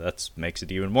 That makes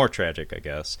it even more tragic, I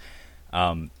guess.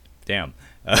 Damn.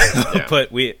 Yeah.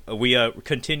 But we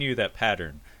continue that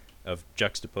pattern of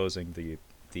juxtaposing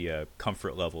the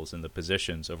comfort levels and the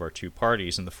positions of our two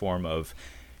parties in the form of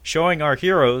showing our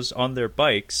heroes on their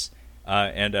bikes.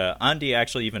 And Andy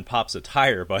actually even pops a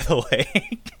tire, by the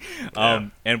way.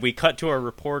 And we cut to our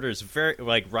reporters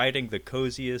riding the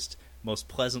coziest, most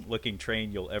pleasant-looking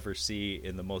train you'll ever see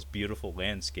in the most beautiful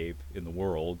landscape in the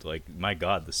world. Like, my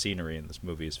God, the scenery in this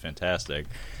movie is fantastic.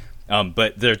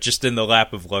 But they're just in the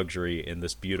lap of luxury in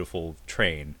this beautiful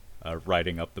train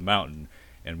riding up the mountain.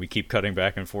 And we keep cutting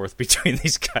back and forth between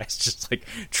these guys just, like,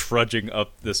 trudging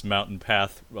up this mountain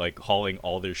path, like, hauling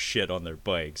all their shit on their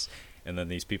bikes. And then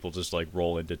these people just, like,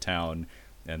 roll into town,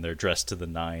 and they're dressed to the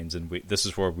nines. And this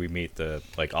is where we meet the,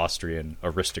 like, Austrian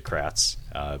aristocrats.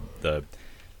 The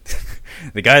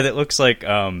guy that looks like,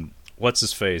 what's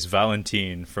his face?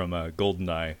 Valentine from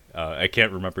Goldeneye. I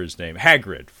can't remember his name.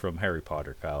 Hagrid from Harry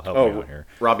Potter. Kyle, help me out here.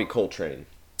 Robbie Coltrane.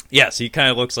 Yes, he kind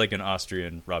of looks like an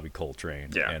Austrian Robbie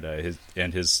Coltrane. Yeah.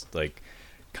 And his like,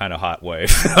 kind of hot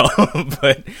wife.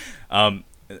 But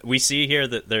we see here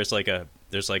that there's like a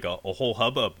whole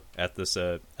hubbub at this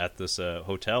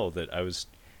hotel that I was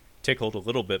tickled a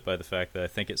little bit by the fact that I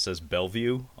think it says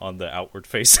Bellevue on the outward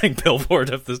facing billboard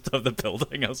of the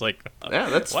building. I was like, yeah,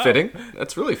 that's wow. fitting.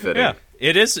 That's really fitting. Yeah,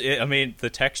 it is. I mean, the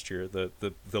texture,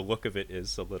 the look of it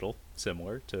is a little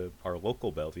similar to our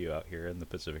local Bellevue out here in the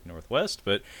Pacific Northwest,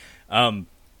 but and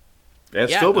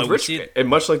it's filled with rich, and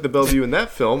much like the Bellevue in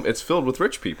that film, it's filled with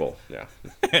rich people. Yeah,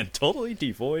 and totally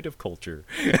devoid of culture.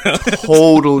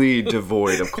 Totally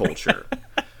devoid of culture.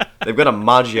 They've got a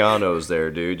Maggiano's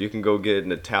there, dude. You can go get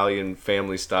an Italian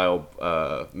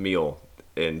family-style meal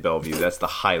in Bellevue. That's the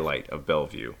highlight of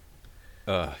Bellevue.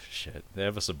 Oh, shit. They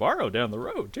have a Sbarro down the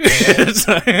road, too.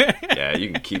 Yeah,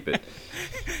 you can keep it.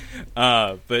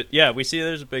 But, yeah, we see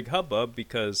there's a big hubbub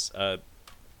because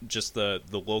just the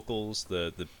locals,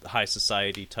 the high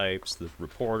society types, the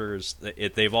reporters,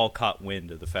 they've all caught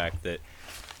wind of the fact that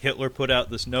Hitler put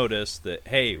out this notice that,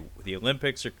 hey, the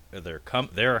Olympics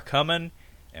they're coming,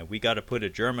 and we got to put a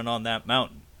German on that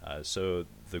mountain. So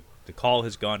the call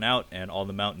has gone out, and all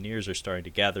the mountaineers are starting to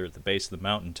gather at the base of the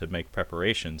mountain to make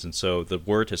preparations. And so the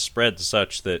word has spread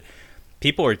such that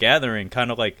people are gathering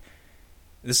kind of like,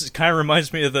 this kind of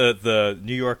reminds me of the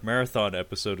New York Marathon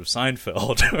episode of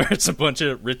Seinfeld, where it's a bunch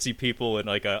of ritzy people in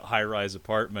like a high-rise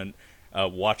apartment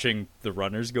watching the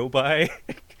runners go by.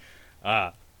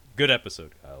 Good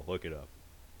episode, Kyle. Look it up.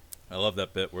 I love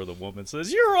that bit where the woman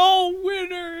says, "You're all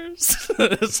winners."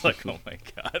 It's like, oh my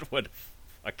god, what a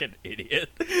fucking idiot.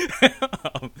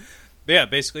 But yeah,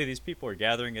 basically these people are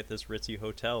gathering at this ritzy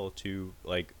hotel to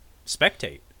like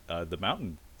spectate the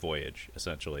mountain voyage,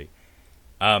 essentially.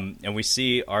 And we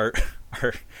see our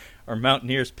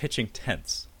mountaineers pitching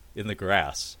tents in the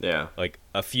grass. Yeah. Like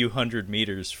a few hundred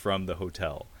meters from the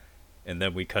hotel. And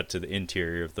then we cut to the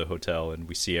interior of the hotel, and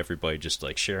we see everybody just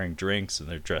like sharing drinks, and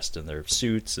they're dressed in their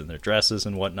suits and their dresses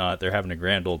and whatnot. They're having a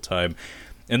grand old time.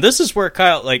 And this is where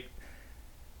Kyle, like,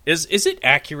 is it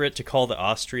accurate to call the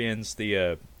Austrians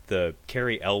the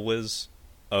Cary Elwes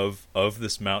of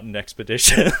this mountain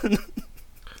expedition?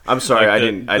 I'm sorry, like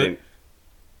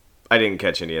I didn't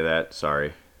catch any of that.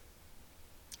 Sorry.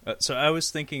 So I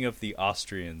was thinking of the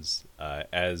Austrians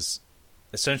as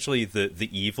essentially the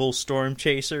evil storm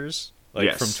chasers, like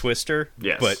yes. from Twister,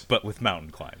 yes, but with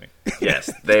mountain climbing.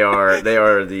 Yes, they are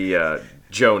the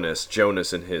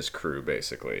Jonas and his crew,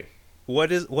 basically. What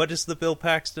is the Bill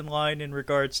Paxton line in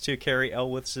regards to Cary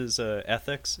Elwes's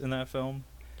ethics in that film?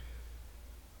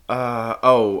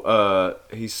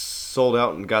 He's sold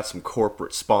out and got some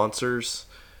corporate sponsors.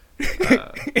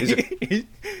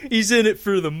 He's in it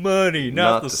for the money,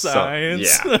 not the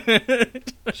science. Yeah.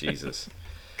 Jesus.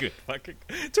 Good fucking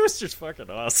Twister's fucking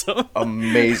awesome.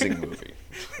 Amazing movie.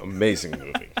 Amazing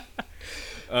movie.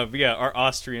 Yeah, our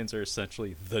Austrians are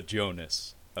essentially the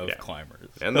Jonas of climbers,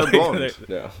 and they're blonde.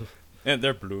 And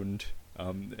they're blonde.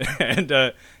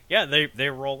 They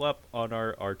roll up on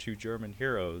our two German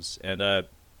heroes, and I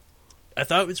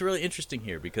thought it was really interesting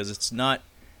here because it's not.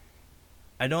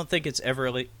 I don't think it's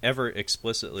ever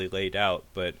explicitly laid out,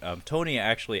 but Tony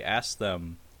actually asked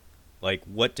them, like,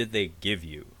 what did they give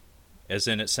you? As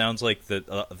in, it sounds like the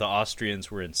Austrians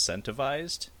were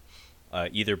incentivized,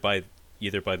 either by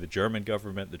the German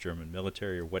government, the German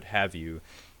military, or what have you,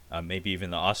 maybe even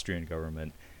the Austrian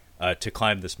government, to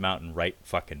climb this mountain right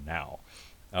fucking now.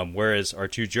 Whereas our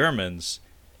two Germans,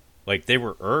 like, they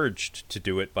were urged to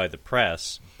do it by the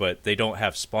press, but they don't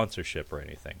have sponsorship or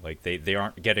anything. Like, they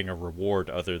aren't getting a reward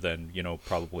other than,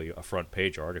 probably a front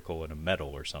page article and a medal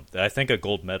or something. I think a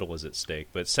gold medal is at stake,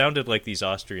 but it sounded like these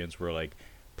Austrians were, like,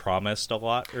 promised a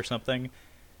lot or something.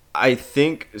 I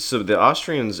think so. The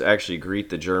Austrians actually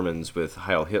greet the Germans with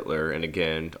Heil Hitler, and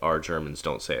again, our Germans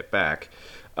don't say it back.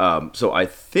 So I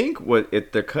think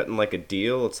they're cutting like a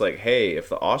deal. It's like, hey, if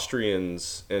the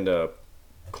Austrians end up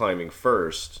climbing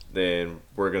first, then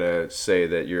we're gonna say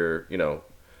that you're,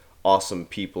 awesome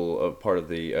people of part of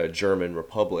the German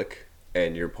Republic,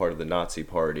 and you're part of the Nazi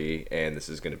Party, and this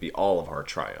is going to be all of our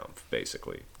triumph.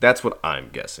 Basically, that's what I'm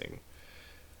guessing.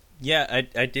 Yeah,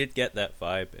 I did get that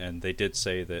vibe, and they did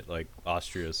say that, like,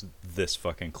 Austria's this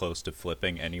fucking close to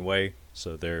flipping anyway,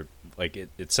 so they're, like,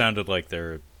 it sounded like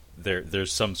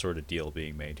there's some sort of deal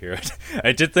being made here.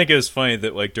 I did think it was funny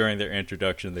that, like, during their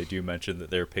introduction, they do mention that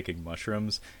they're picking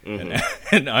mushrooms, and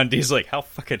Andy's like, how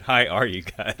fucking high are you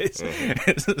guys?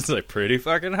 It's like, pretty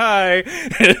fucking high.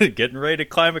 Getting ready to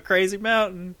climb a crazy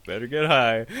mountain. Better get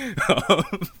high.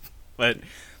 But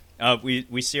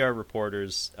we see our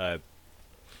reporters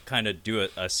kind of do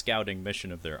a scouting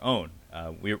mission of their own.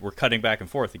 We're cutting back and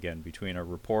forth again between our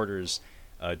reporters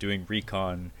doing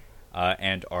recon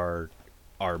and our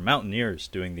mountaineers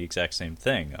doing the exact same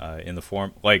thing in the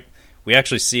form, like, we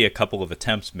actually see a couple of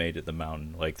attempts made at the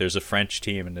mountain. Like, there's a French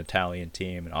team, an Italian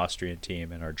team, an Austrian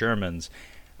team, and our Germans,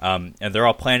 and they're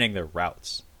all planning their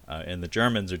routes, and the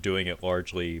Germans are doing it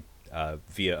largely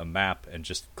via a map and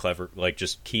just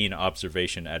just keen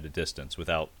observation at a distance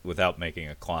without making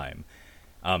a climb.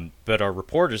 But our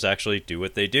reporters actually do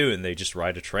what they do, and they just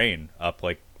ride a train up,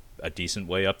 like, a decent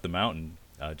way up the mountain,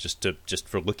 just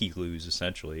for looky-loos,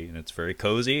 essentially, and it's very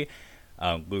cozy.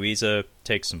 Louisa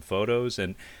takes some photos,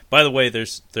 and by the way,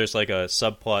 there's like a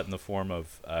subplot in the form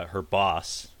of her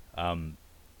boss,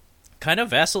 kind of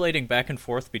vacillating back and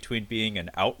forth between being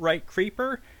an outright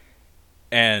creeper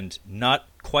and not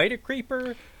quite a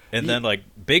creeper. And then, like,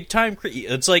 big-time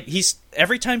it's like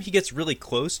every time he gets really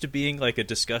close to being, like, a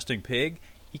disgusting pig,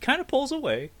 he kind of pulls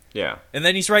away. Yeah. And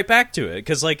then he's right back to it.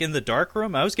 Because, like, in the dark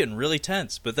room, I was getting really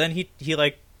tense. But then he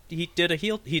did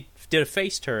a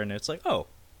face turn, and it's like, oh,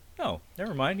 no,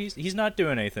 never mind. He's not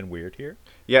doing anything weird here.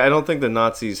 Yeah, I don't think the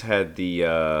Nazis had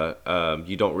the,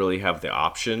 you don't really have the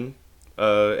option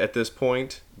at this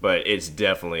point. But it's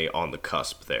definitely on the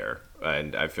cusp there.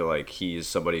 And I feel like he is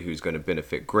somebody who's going to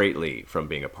benefit greatly from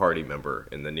being a party member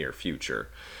in the near future.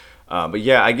 But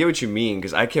yeah, I get what you mean,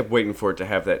 because I kept waiting for it to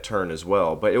have that turn as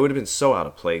well. But it would have been so out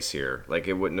of place here. Like,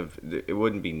 it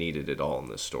wouldn't be needed at all in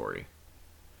this story.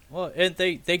 Well, and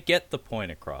they get the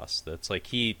point across. That's like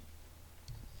he's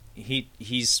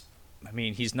I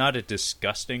mean, he's not a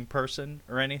disgusting person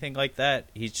or anything like that.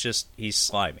 He's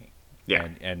slimy. Yeah.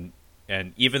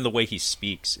 And even the way he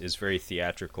speaks is very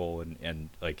theatrical, and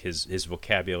like his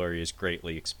vocabulary is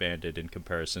greatly expanded in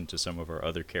comparison to some of our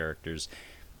other characters.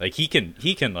 Like he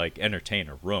can like entertain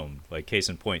a room. Like case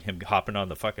in point, him hopping on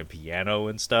the fucking piano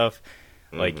and stuff.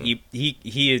 Like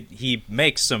he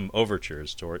makes some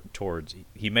overtures towards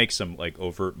he makes some like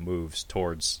overt moves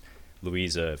towards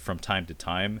Louisa from time to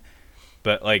time,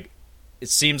 but like it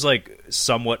seems like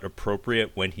somewhat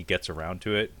appropriate when he gets around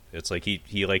to it. It's like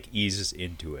he like eases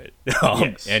into it,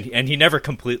 Yes. and he never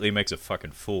completely makes a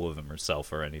fucking fool of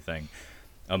himself or anything.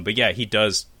 But yeah, he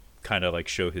does kind of like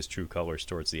show his true colors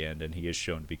towards the end, and he is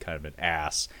shown to be kind of an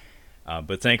ass.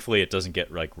 But thankfully, it doesn't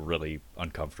get like really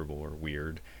uncomfortable or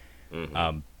weird.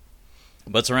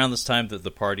 But it's around this time that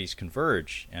the parties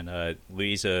converge, and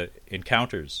Louisa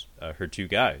encounters her two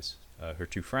guys, her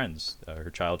two friends, her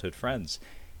childhood friends,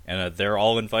 and they're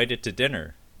all invited to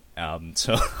dinner.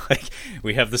 So like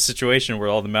we have the situation where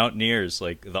all the mountaineers,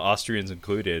 like the Austrians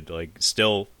included, like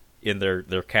still in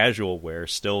their casual wear,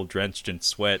 still drenched in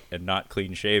sweat and not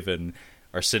clean shaven,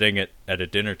 are sitting at a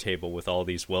dinner table with all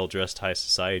these well-dressed high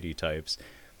society types.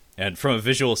 And from a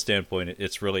visual standpoint,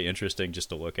 it's really interesting just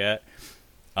to look at.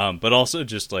 But also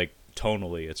just like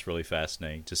tonally, it's really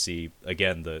fascinating to see,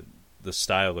 again, the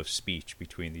style of speech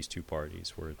between these two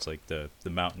parties, where it's like the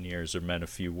mountaineers are men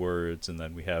of few words, and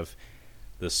then we have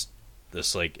this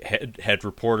like head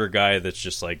reporter guy that's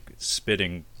just like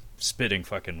spitting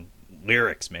fucking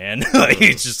lyrics, man. Like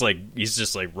he's just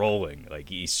like rolling, like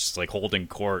he's just like holding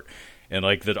court, and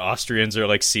like the Austrians are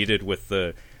like seated with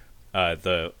the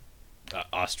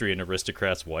Austrian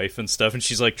aristocrat's wife and stuff, and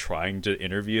she's like trying to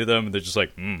interview them, and they're just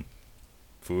like,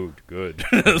 food, good.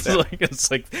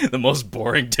 It's like the most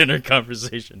boring dinner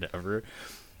conversation ever.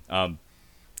 But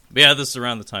yeah, this is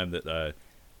around the time that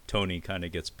Tony kind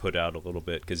of gets put out a little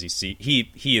bit, because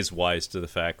he is wise to the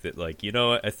fact that, like, you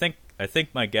know, I think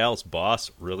my gal's boss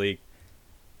really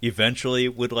eventually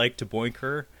would like to boink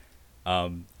her,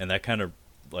 and that kind of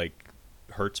like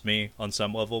hurts me on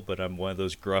some level, but I'm one of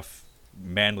those gruff,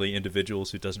 manly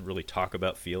individuals who doesn't really talk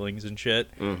about feelings and shit.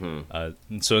 And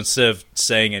so instead of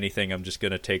saying anything, I'm just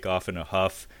gonna take off in a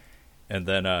huff, and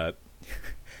then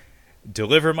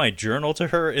deliver my journal to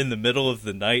her in the middle of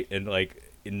the night, and like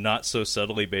not so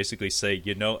subtly basically say,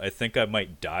 you know, I think I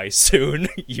might die soon.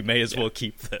 You may as well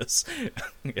keep this.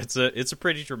 It's a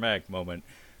pretty dramatic moment.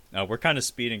 We're kind of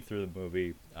speeding through the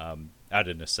movie out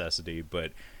of necessity,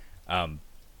 but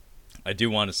I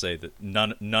do want to say that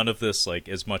none of this, like,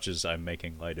 as much as I'm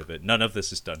making light of it, none of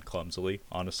this is done clumsily,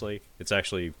 honestly. It's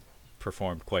actually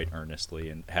performed quite earnestly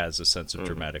and has a sense of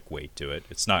dramatic weight to it.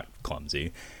 It's not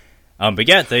clumsy. But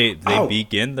yeah, they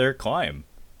begin their climb.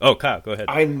 Oh, Kyle, go ahead.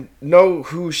 I know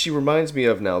who she reminds me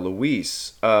of now,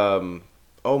 Louise. Oh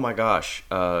my gosh,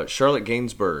 Charlotte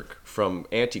Gainsbourg from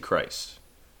Antichrist.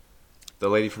 The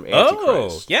lady from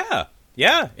Antichrist. Oh,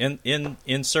 yeah.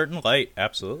 In certain light,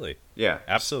 absolutely. Yeah,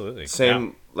 absolutely.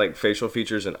 Same like facial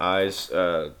features and eyes.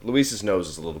 Louise's nose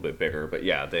is a little bit bigger, but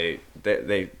yeah, they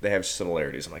have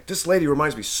similarities. I'm like, this lady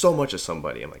reminds me so much of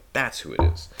somebody. I'm like, that's who it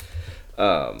is.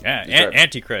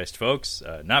 Antichrist, folks.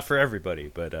 Not for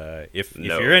everybody, but if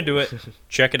you're into it,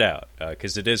 check it out,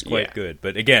 because it is quite good.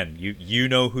 But again, you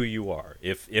know who you are.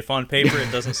 If on paper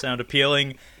it doesn't sound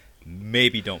appealing,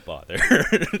 maybe don't bother.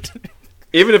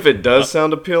 Even if it does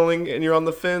sound appealing and you're on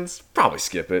the fence, probably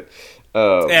skip it.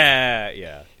 Yeah.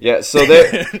 So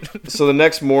the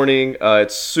next morning,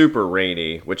 it's super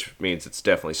rainy, which means it's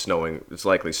definitely snowing. It's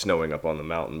likely snowing up on the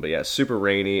mountain. But yeah, super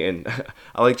rainy, and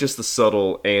I like just the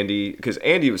subtle Andy, because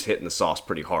Andy was hitting the sauce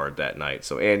pretty hard that night.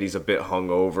 So Andy's a bit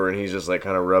hungover, and he's just like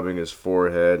kind of rubbing his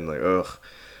forehead and like, ugh.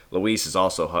 Louise is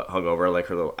also hungover. I like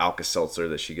her little Alka-Seltzer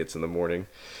that she gets in the morning,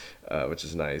 which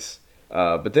is nice.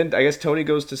 But then I guess Tony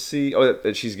goes to see. Oh,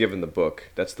 and she's given the book.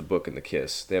 That's the book and the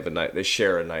kiss. They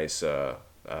share a nice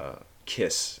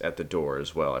kiss at the door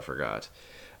as well. I forgot.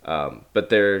 But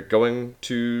they're going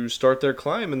to start their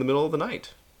climb in the middle of the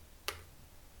night.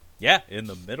 Yeah, in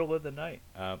the middle of the night.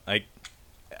 I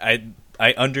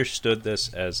understood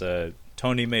this as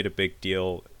Tony made a big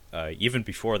deal even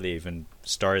before they even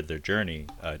started their journey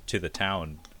to the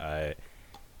town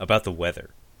about the weather.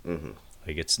 Mm-hmm.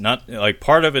 Like, it's not like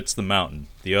part of it's the mountain.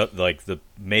 The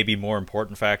maybe more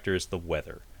important factor is the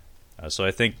weather. So I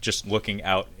think just looking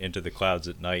out into the clouds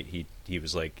at night, he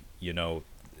was like, you know,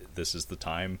 this is the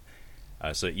time.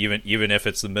 So even if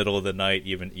it's the middle of the night,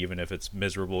 even if it's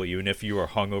miserable, even if you are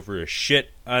hungover as shit,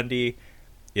 Andy,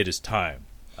 it is time.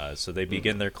 So they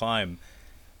begin their climb.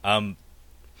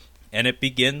 And it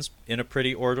begins in a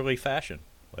pretty orderly fashion.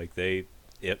 Like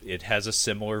it has a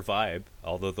similar vibe,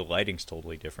 although the lighting's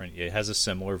totally different. It has a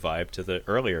similar vibe to the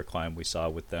earlier climb we saw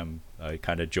with them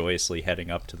kind of joyously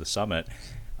heading up to the summit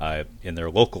in their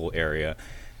local area.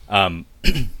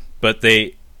 But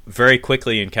they very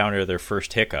quickly encounter their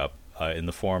first hiccup in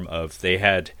the form of they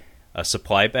had a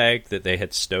supply bag that they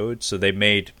had stowed, so they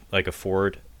made like a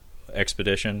forward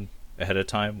expedition ahead of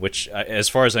time, which, as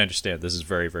far as I understand, this is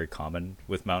very, very common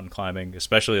with mountain climbing,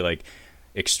 especially like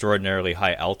extraordinarily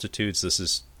high altitudes. This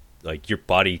is like your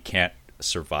body can't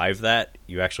survive that.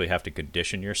 You actually have to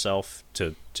condition yourself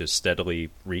to steadily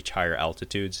reach higher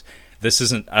altitudes. This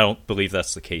isn't, I don't believe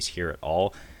that's the case here at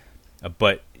all,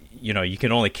 but you know, you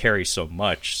can only carry so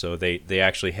much, so they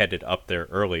actually headed up there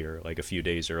earlier, like a few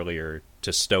days earlier,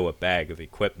 to stow a bag of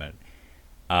equipment.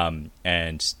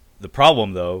 And the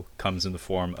problem, though, comes in the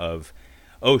form of,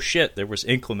 oh shit, there was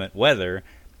inclement weather,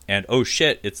 and oh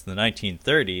shit, it's the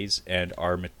 1930s, and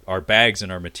our bags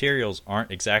and our materials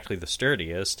aren't exactly the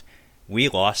sturdiest. We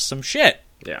lost some shit.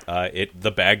 Yeah.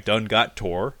 The bag done got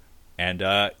tore, and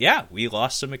we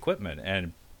lost some equipment.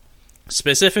 And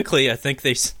specifically, I think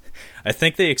they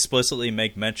explicitly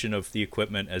make mention of the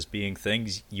equipment as being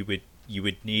things you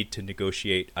would need to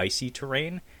negotiate icy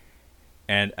terrain.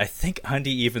 And I think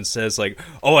Andy even says, like,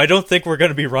 oh, I don't think we're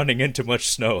going to be running into much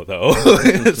snow, though.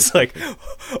 It's like,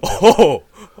 oh,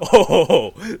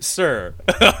 sir.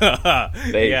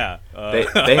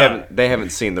 They haven't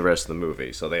seen the rest of the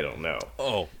movie, so they don't know.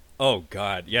 Oh,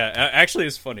 God. Yeah, actually,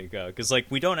 it's funny, because, like,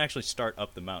 we don't actually start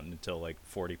up the mountain until, like,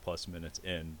 40-plus minutes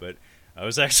in, but I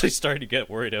was actually starting to get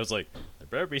worried. I was like, there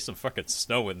better be some fucking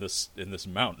snow in this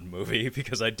mountain movie,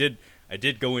 because I did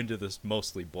go into this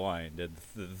mostly blind, and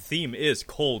the theme is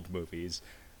cold movies,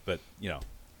 but, you know,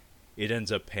 it ends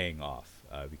up paying off,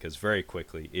 because very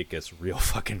quickly it gets real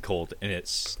fucking cold, and it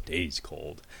stays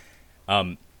cold.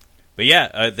 But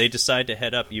yeah, they decide to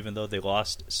head up even though they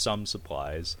lost some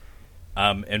supplies,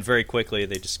 and very quickly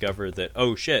they discover that,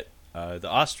 oh shit, the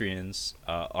Austrians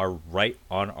are right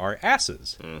on our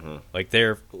asses. Mm-hmm. Like,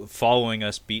 they're following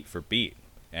us beat for beat.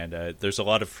 And there's a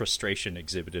lot of frustration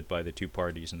exhibited by the two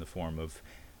parties in the form of,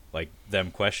 like,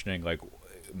 them questioning, like,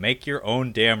 make your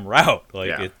own damn route.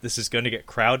 Like, this is going to get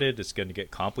crowded, it's going to get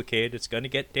complicated, it's going to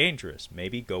get dangerous.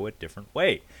 Maybe go a different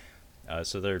way.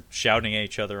 So they're shouting at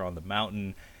each other on the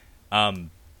mountain. And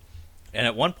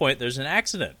at one point, there's an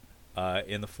accident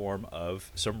in the form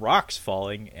of some rocks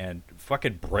falling and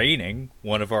fucking braining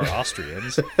one of our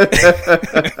Austrians. Let's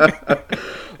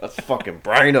fucking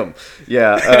brain them.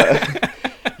 Yeah.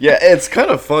 Yeah, it's kind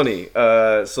of funny.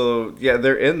 So, yeah,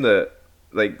 they're in the,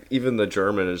 like, even the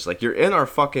German is like, you're in our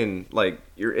fucking, like,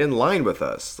 you're in line with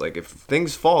us. Like, if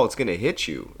things fall, it's going to hit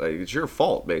you. Like, it's your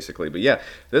fault, basically. But, yeah,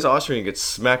 this Austrian gets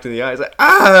smacked in the eye. He's like,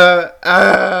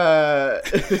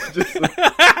 just like,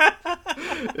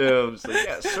 I'm just like,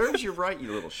 yeah, serves you right,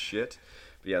 you little shit.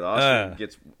 But, yeah, the Austrian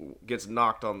gets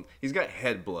knocked on. He's got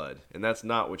head blood, and that's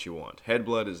not what you want. Head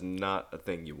blood is not a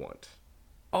thing you want.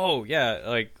 Oh, yeah,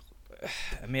 like,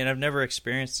 I mean, I've never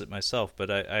experienced it myself,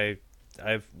 but I've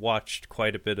watched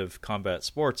quite a bit of combat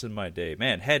sports in my day.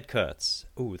 Man, head cuts.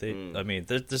 Ooh, I mean,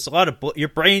 there's a lot of your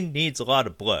brain needs a lot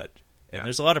of blood, and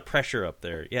there's a lot of pressure up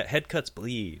there. Yeah, head cuts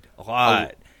bleed a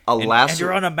lot. And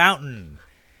you're on a mountain.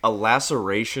 A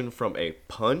laceration from a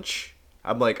punch.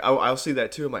 I'm like, I'll see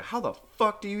that too. I'm like, how the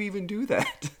fuck do you even do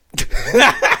that?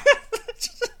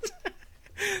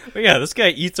 But yeah, this guy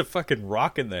eats a fucking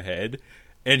rock in the head.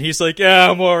 And he's like, yeah,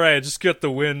 I'm alright, just get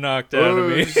the wind knocked out of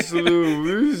me. I'm just a little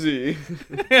woozy.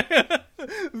 I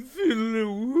feel a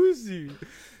little woozy.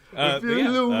 I feel a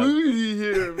little woozy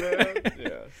here, man.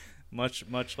 Yeah. Much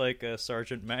like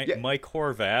Sergeant Mike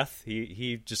Horvath,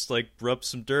 he just, like, rubs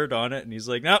some dirt on it, and he's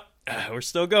like, nope, we're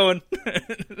still going.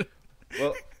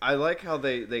 Well, I like how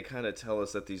they kind of tell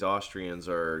us that these Austrians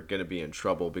are going to be in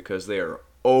trouble because they are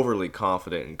overly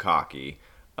confident and cocky.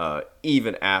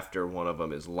 Even after one of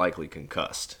them is likely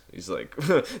concussed. He's like,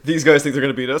 these guys think they're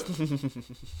going to beat us?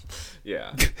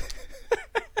 Yeah.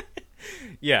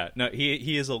 Yeah, no,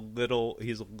 he is a little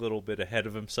bit ahead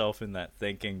of himself in that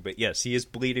thinking, but yes, he is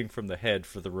bleeding from the head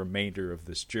for the remainder of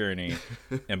this journey.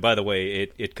 And by the way,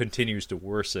 it continues to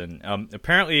worsen.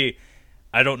 Apparently,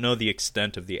 I don't know the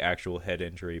extent of the actual head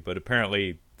injury, but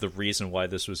apparently the reason why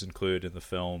this was included in the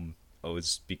film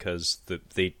was because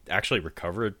they actually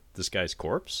recovered this guy's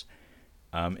corpse,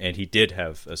 and he did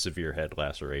have a severe head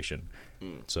laceration.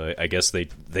 So I guess they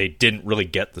didn't really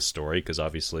get the story because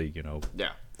obviously, you know,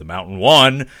 the mountain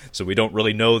won, so we don't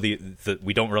really know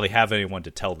we don't really have anyone to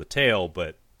tell the tale.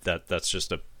 But that's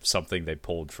just something they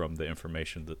pulled from the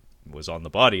information that was on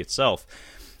the body itself.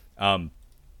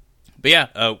 But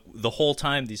yeah, the whole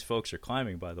time these folks are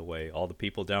climbing, by the way, all the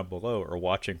people down below are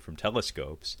watching from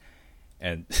telescopes.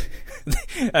 And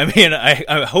I mean,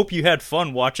 I hope you had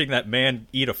fun watching that man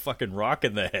eat a fucking rock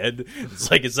in the head. It's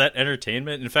like, is that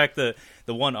entertainment? In fact, the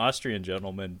one Austrian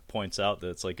gentleman points out that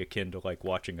it's like akin to like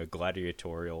watching a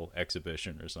gladiatorial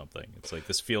exhibition or something. It's like,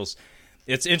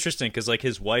 it's interesting because like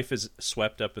his wife is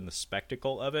swept up in the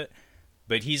spectacle of it,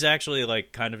 but he's actually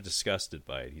like kind of disgusted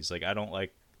by it. He's like,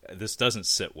 this doesn't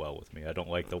sit well with me. I don't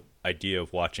like the idea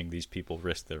of watching these people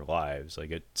risk their lives.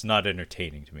 Like, it's not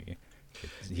entertaining to me.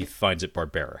 He finds it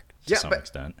barbaric to some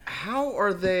extent. How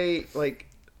are they like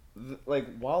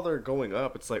while they're going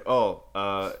up? It's like,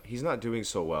 he's not doing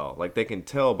so well. Like they can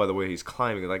tell by the way he's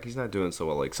climbing. Like he's not doing so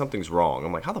well. Like something's wrong.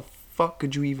 I'm like, how the fuck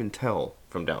could you even tell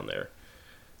from down there?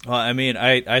 Well, I mean,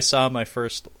 I saw my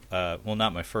first,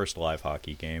 not my first live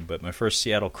hockey game, but my first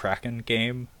Seattle Kraken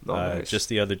game nice. Just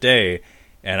the other day,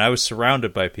 and I was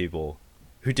surrounded by people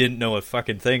who didn't know a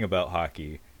fucking thing about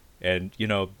hockey, and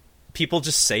people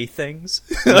just say things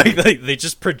like they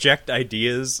just project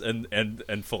ideas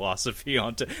and philosophy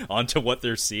onto what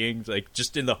they're seeing, like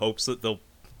just in the hopes that they'll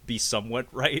be somewhat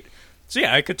right. So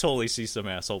yeah, I could totally see some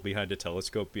asshole behind a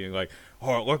telescope being like,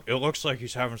 "Oh, it looks like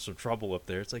he's having some trouble up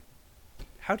there." It's like,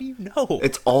 how do you know?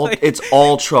 It's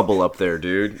all trouble up there,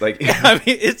 dude. Like, I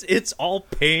mean, it's all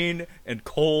pain and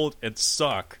cold and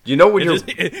suck. You know when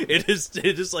it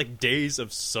is like days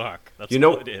of suck. That's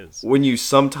what it is. When you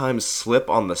sometimes slip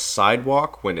on the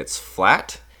sidewalk when it's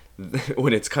flat,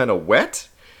 when it's kind of wet,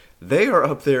 they are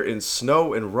up there in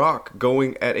snow and rock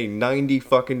going at a 90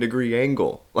 fucking degree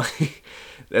angle. Like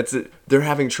that's it. They're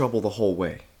having trouble the whole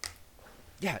way.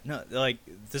 Yeah, no, like,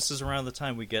 this is around the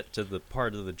time we get to the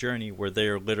part of the journey where they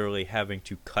are literally having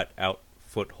to cut out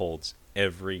footholds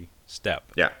every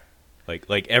step. Yeah.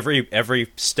 Like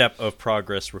every step of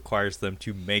progress requires them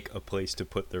to make a place to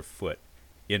put their foot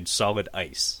in solid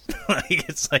ice. Like,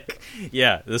 it's like,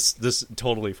 yeah, this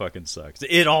totally fucking sucks.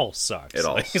 It all sucks. It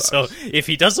all sucks. So, if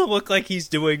he doesn't look like he's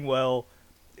doing well,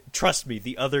 trust me,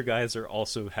 the other guys are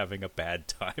also having a bad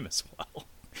time as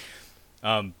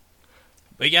well.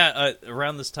 But yeah,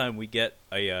 around this time we get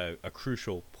a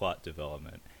crucial plot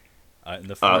development in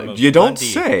the form of you don't Bundy.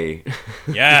 say.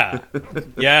 Yeah.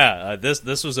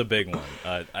 This was a big one.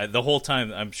 The whole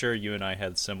time, I'm sure you and I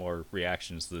had similar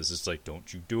reactions to this. It's like,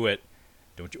 don't you do it?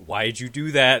 Don't you? Why did you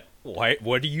do that? Why?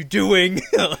 What are you doing?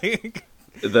 Like,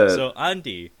 so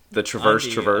Andy, the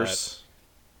traverse.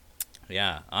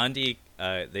 Andy.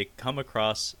 They come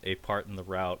across a part in the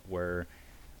route where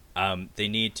they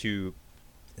need to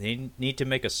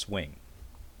make a swing.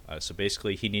 So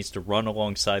basically, he needs to run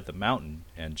alongside the mountain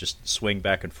and just swing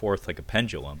back and forth like a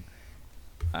pendulum,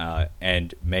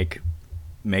 and make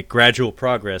gradual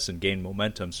progress and gain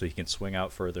momentum so he can swing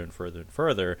out further and further and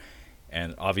further.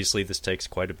 And obviously, this takes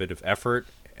quite a bit of effort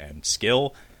and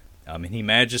skill. And he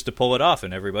manages to pull it off,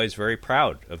 and everybody's very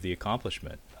proud of the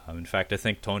accomplishment. In fact, I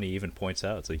think Tony even points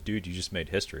out, it's like, dude, you just made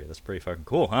history. That's pretty fucking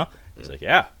cool, huh? He's like,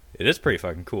 yeah. It is pretty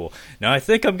fucking cool. Now I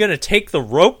think I'm going to take the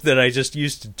rope that I just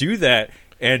used to do that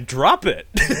and drop it.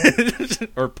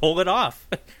 Or pull it off.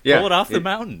 Yeah, pull it off the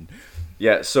mountain.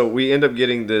 Yeah, so we end up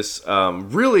getting this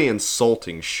really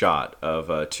insulting shot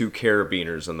of two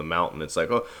carabiners on the mountain. It's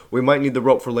like, oh, we might need the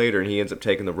rope for later. And he ends up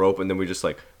taking the rope, and then we just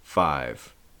like,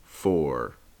 5,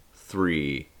 4,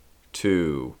 3,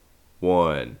 2,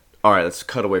 1. All right, let's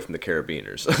cut away from the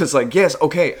carabiners. It's like, yes,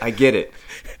 okay, I get it.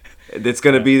 It's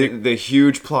going to be the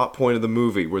huge plot point of the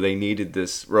movie where they needed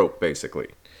this rope, basically.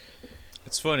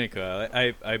 It's funny, Kyle.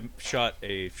 I shot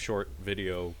a short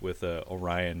video with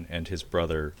Orion and his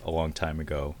brother a long time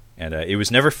ago, and it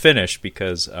was never finished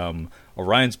because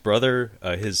Orion's brother,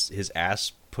 his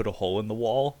ass put a hole in the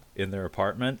wall in their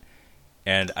apartment,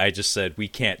 and I just said, we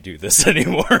can't do this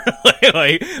anymore.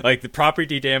 like the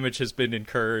property damage has been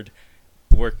incurred.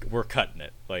 We're cutting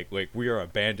it. Like we are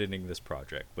abandoning this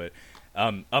project, but.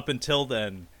 Up until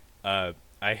then, I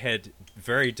had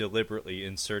very deliberately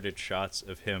inserted shots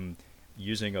of him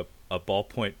using a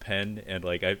ballpoint pen, and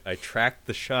like I tracked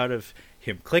the shot of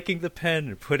him clicking the pen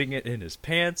and putting it in his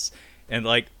pants, and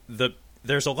like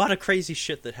there's a lot of crazy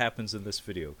shit that happens in this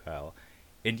video, Kyle,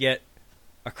 and yet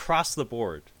across the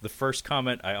board, the first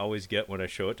comment I always get when I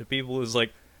show it to people is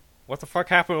like, what the fuck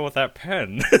happened with that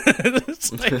pen?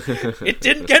 It's like, it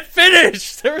didn't get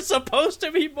finished. There was supposed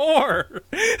to be more.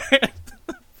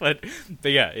 But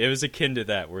yeah, it was akin to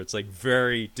that, where it's like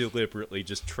very deliberately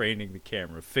just training the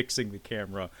camera, fixing the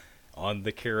camera on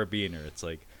the carabiner. It's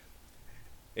like,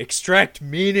 extract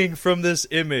meaning from this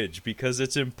image because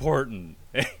it's important.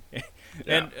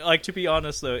 And like, to be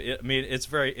honest though,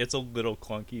 it's a little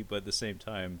clunky, but at the same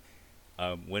time,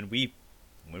 when we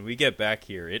when we get back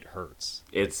here, it hurts.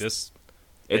 It's like this.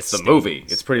 It's the movie.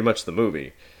 It's pretty much the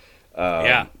movie.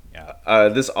 Yeah.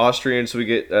 This Austrian, so we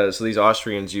get so these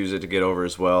Austrians use it to get over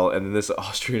as well, and then this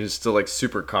Austrian is still like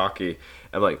super cocky.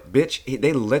 I'm like, bitch,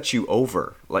 they let you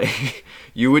over. Like,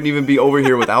 you wouldn't even be over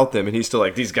here without them, and he's still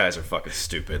like, these guys are fucking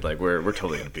stupid. Like, we're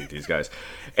totally gonna beat these guys.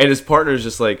 And his partner's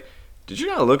just like, dude,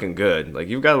 you're not looking good. Like,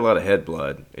 you've got a lot of head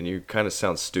blood, and you kind of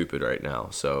sound stupid right now.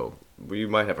 So you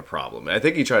might have a problem. And I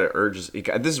think he tried to urge.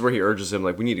 This is where he urges him,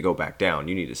 like, we need to go back down.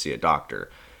 You need to see a doctor.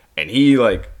 And he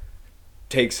like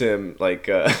takes him like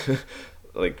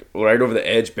like right over the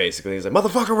edge basically. He's like,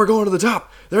 motherfucker, we're going to the top.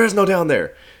 There is no down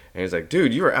there. And he's like,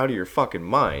 dude, you are out of your fucking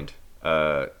mind.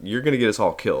 You're gonna get us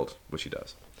all killed, which he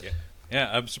does. Yeah,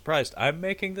 I'm surprised I'm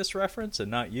making this reference and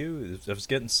not you. I was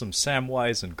getting some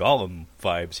Samwise and Gollum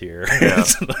vibes here. Yeah.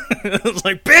 It's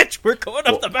like, bitch, we're going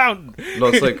up the mountain. No,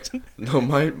 it's like, no,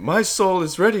 my soul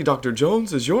is ready, Dr.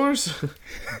 Jones. Is yours?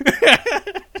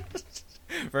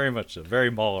 Very much so. Very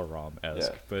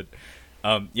Malaram-esque. Yeah. But,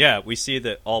 we see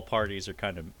that all parties are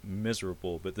kind of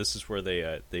miserable, but this is where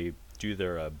they do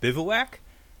their bivouac,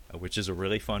 which is a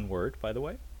really fun word, by the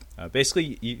way.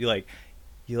 Basically, you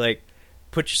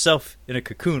put yourself in a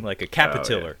cocoon like a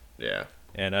caterpillar. Oh, yeah.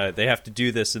 And they have to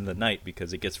do this in the night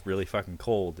because it gets really fucking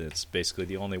cold. It's basically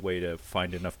the only way to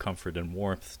find enough comfort and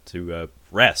warmth to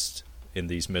rest in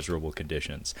these miserable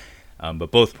conditions. But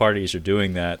both parties are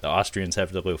doing that. The Austrians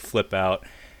have their little flip out.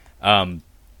 And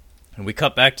we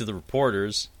cut back to the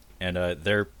reporters, and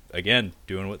they're, again,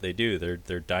 doing what they do.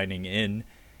 They're dining in,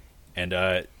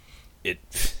 and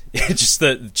just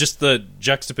the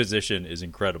juxtaposition is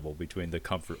incredible between the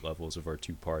comfort levels of our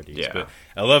two parties. Yeah. But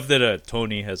I love that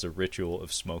Tony has a ritual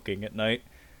of smoking at night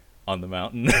on the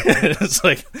mountain. It's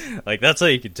like that's how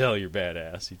you can tell you're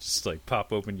badass. You just like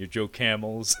pop open your Joe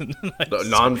Camels and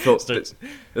Non-filtered.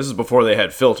 This is before they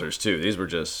had filters too. These were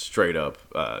just straight up,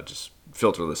 just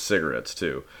filterless cigarettes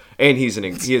too. And his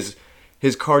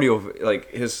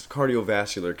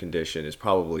cardiovascular condition is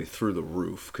probably through the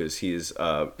roof because he's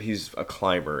a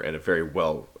climber and a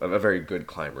very good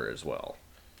climber as well.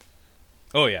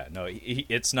 Oh yeah, no,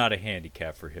 it's not a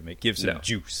handicap for him. It gives him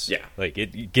juice. Yeah, like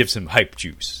it gives him hype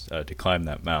juice to climb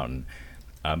that mountain.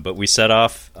 But we set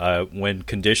off when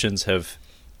conditions have,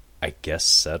 I guess,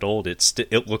 settled.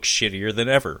 It looks shittier than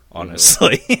ever.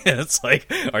 Honestly, It's like,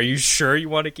 are you sure you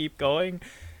want to keep going?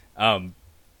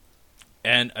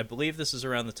 And I believe this is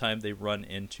around the time they run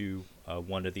into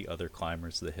one of the other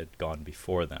climbers that had gone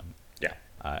before them. Yeah,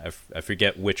 I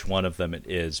forget which one of them it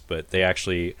is, but they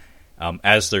actually.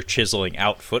 As they're chiseling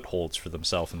out footholds for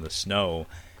themselves in the snow,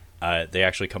 they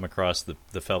actually come across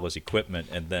the fella's equipment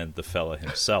and then the fella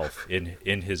himself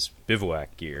in his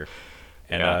bivouac gear.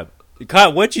 And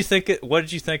Kyle, what did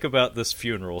you think about this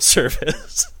funeral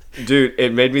service? Dude,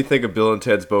 it made me think of Bill and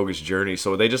Ted's Bogus Journey.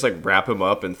 So they just like wrap him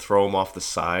up and throw him off the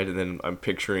side, and then I'm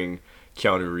picturing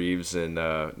Keanu Reeves and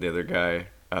the other guy,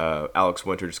 Alex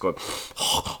Winter, just going.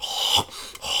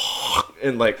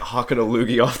 And like hawking a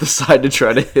loogie off the side to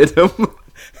try to hit him,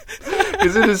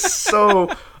 because it is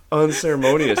so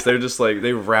unceremonious. They're just like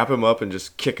they wrap him up and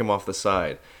just kick him off the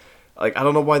side. Like I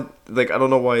don't know why. Like I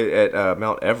don't know why at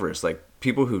Mount Everest, like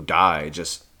people who die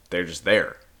they're just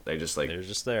there. They're just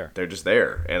there. They're just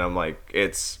there, and I'm like,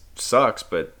 it sucks,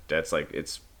 but that's like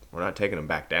we're not taking him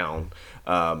back down.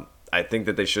 I think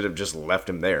that they should have just left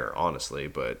him there, honestly,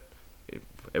 but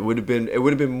it would have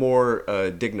been more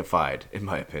dignified, in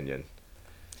my opinion.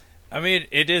 I mean,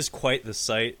 it is quite the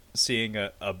sight seeing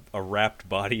a wrapped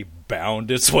body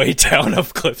bound its way down a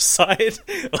cliffside.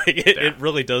 It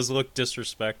really does look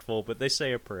disrespectful, but they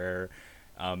say a prayer.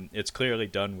 It's clearly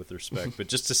done with respect, but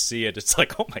just to see it, it's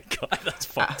like, oh my god, that's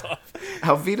fucked up.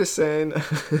 Auf Wiedersehen.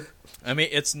 I mean,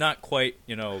 it's not quite,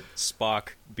 Spock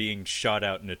being shot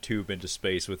out in a tube into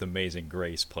space with Amazing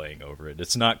Grace playing over it.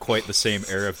 It's not quite the same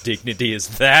air of dignity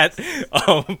as that,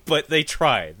 but they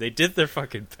tried. They did their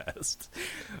fucking best.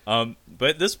 But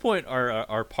at this point,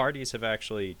 our parties have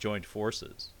actually joined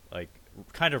forces, like,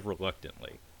 kind of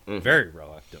reluctantly. Mm-hmm. Very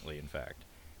reluctantly, in fact.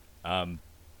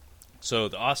 So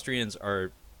the Austrians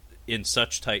are in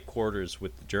such tight quarters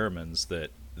with the Germans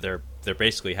that they're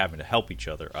basically having to help each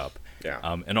other up.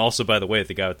 Yeah. And also, by the way,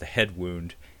 the guy with the head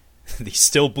wound, the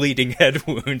still bleeding head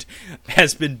wound,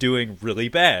 has been doing really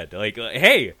bad. Like,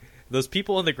 hey, those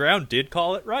people on the ground did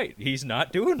call it right. He's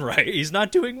not doing right. He's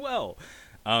not doing well.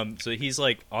 So he's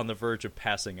like on the verge of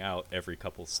passing out every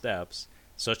couple steps,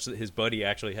 such that his buddy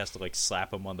actually has to like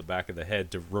slap him on the back of the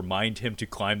head to remind him to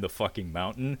climb the fucking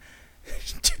mountain.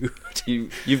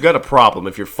 Dude, you've got a problem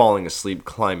if you're falling asleep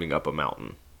climbing up a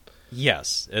mountain.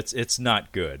 Yes, it's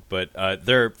not good, but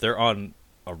they're on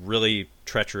a really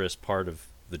treacherous part of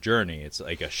the journey. It's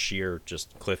like a sheer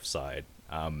just cliffside,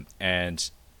 and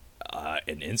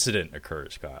an incident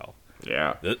occurs, Kyle.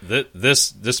 Yeah.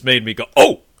 This made me go,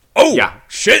 oh yeah,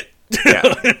 shit.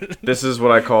 Yeah. This is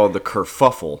what I call the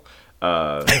kerfuffle.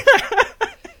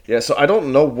 Yeah, so I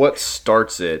don't know what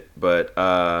starts it, but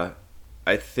I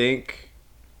think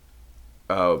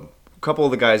a couple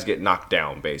of the guys get knocked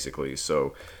down, basically.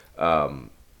 So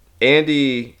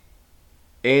Andy,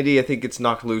 I think, gets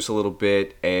knocked loose a little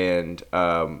bit, and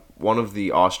one of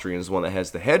the Austrians, one that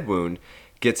has the head wound,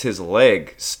 gets his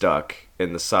leg stuck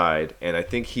in the side, and I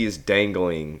think he is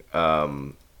dangling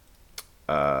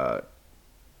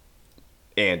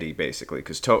Andy, basically,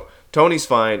 because Tony's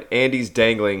fine. Andy's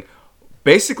dangling,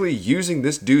 basically using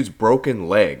this dude's broken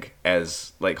leg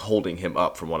as, like, holding him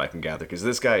up, from what I can gather, because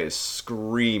this guy is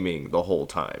screaming the whole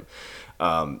time.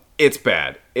 It's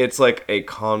bad. It's like a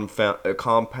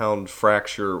compound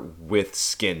fracture with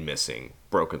skin missing,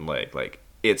 broken leg. Like,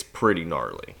 it's pretty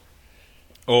gnarly.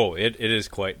 Oh, it is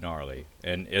quite gnarly,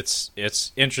 and it's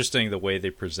interesting the way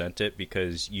they present it,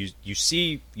 because you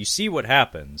see what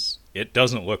happens. It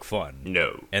doesn't look fun.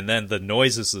 No. And then the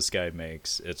noises this guy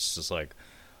makes, it's just like,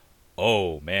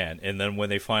 oh man. And then when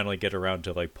they finally get around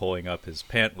to like pulling up his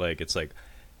pant leg, it's like,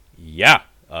 yeah,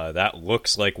 that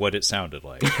looks like what it sounded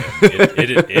like.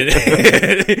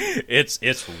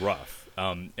 It's rough.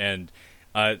 And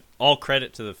all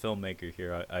credit to the filmmaker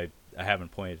here. I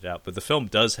haven't pointed it out, but the film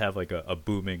does have like a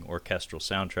booming orchestral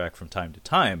soundtrack from time to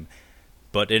time,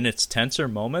 but in its tenser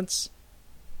moments,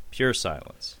 pure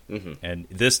silence. Mm-hmm. And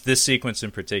this sequence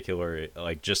in particular,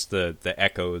 like just the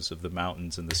echoes of the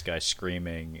mountains and this guy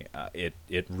screaming,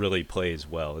 it really plays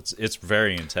well. It's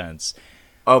very intense.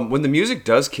 When the music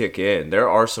does kick in, there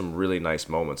are some really nice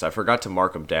moments. I forgot to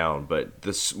mark them down, but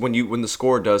when the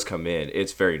score does come in,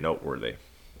 it's very noteworthy.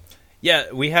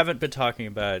 Yeah, we haven't been talking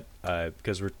about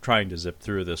because we're trying to zip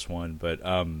through this one, but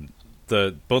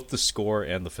both the score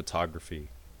and the photography,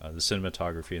 the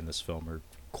cinematography in this film are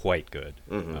quite good.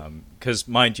 Because,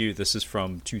 mind you, this is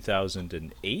from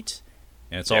 2008,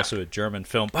 and it's also a German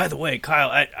film. By the way,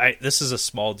 Kyle, this is a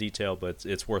small detail, but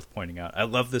it's worth pointing out. I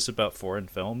love this about foreign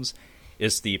films,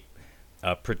 is the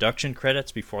production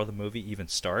credits before the movie even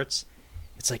starts.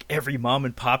 It's like every mom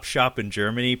and pop shop in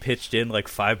Germany pitched in like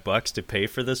 $5 to pay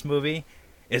for this movie.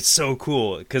 It's so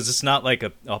cool, because it's not like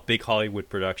a big Hollywood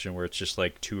production where it's just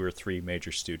like 2 or 3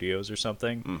 major studios or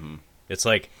something. Mm-hmm. It's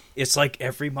like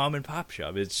every mom and pop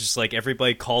shop. It's just like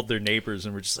everybody called their neighbors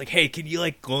and were just like, "Hey, can you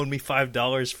like loan me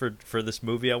 $5 for this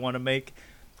movie I want to make?"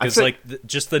 Because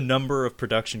just the number of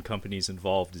production companies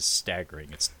involved is staggering.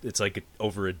 It's like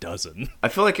over a dozen. I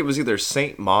feel like it was either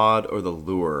Saint Maud or The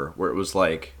Lure, where it was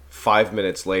like 5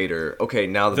 minutes later. Okay,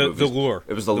 now the Lure.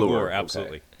 It was The Lure,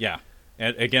 absolutely. Okay. Yeah,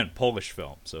 and again, Polish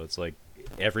film, so it's like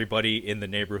everybody in the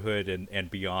neighborhood and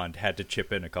beyond had to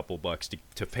chip in a couple bucks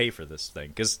to pay for this thing,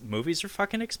 because movies are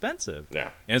fucking expensive.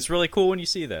 Yeah, and it's really cool when you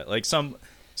see that. Like some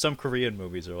Korean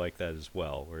movies are like that as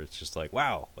well, where it's just like,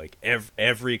 wow, like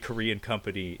every Korean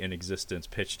company in existence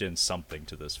pitched in something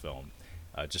to this film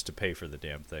just to pay for the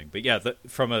damn thing. But yeah,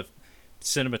 from a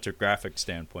cinematographic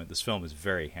standpoint, this film is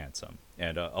very handsome,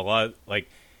 and a lot like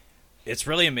it's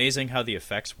really amazing how the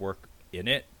effects work in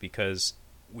it, because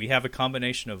we have a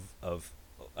combination of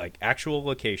like actual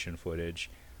location footage,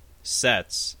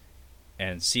 sets,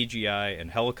 and CGI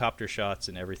and helicopter shots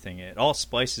and everything. It all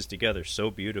splices together so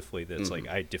beautifully that it's like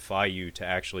I defy you to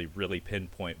actually really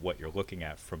pinpoint what you're looking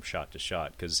at from shot to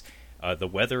shot, because the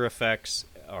weather effects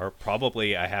are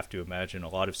probably, I have to imagine, a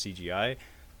lot of CGI,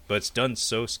 but it's done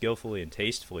so skillfully and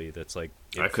tastefully that's like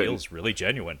it feels really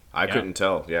genuine. I couldn't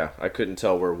tell. Yeah, I couldn't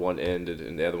tell where one ended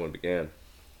and the other one began.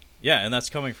 Yeah, and that's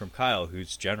coming from Kyle,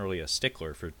 who's generally a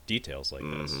stickler for details like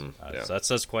this. So that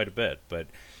says quite a bit. But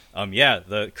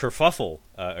the kerfuffle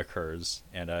occurs,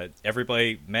 and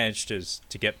everybody managed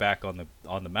to get back on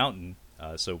the mountain.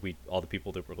 So all the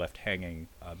people that were left hanging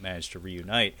managed to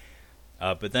reunite.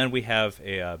 But then we have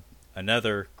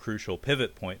another crucial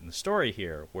pivot point in the story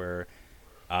here, where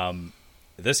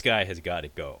this guy has got to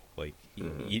go. Like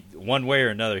one way or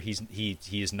another, he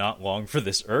is not long for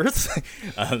this earth.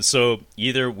 So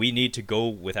either we need to go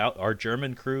without, our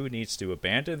German crew needs to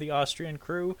abandon the Austrian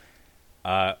crew,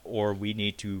 or we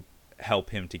need to help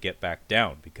him to get back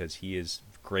down, because he is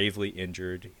gravely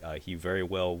injured. He very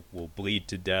well will bleed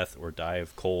to death or die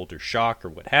of cold or shock or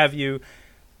what have you.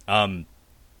 And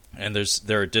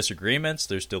there are disagreements.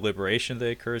 There's deliberation that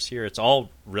occurs here. It's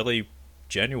all really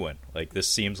genuine. Like, this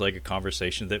seems like a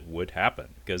conversation that would happen,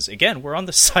 because again, we're on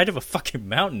the side of a fucking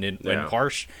mountain in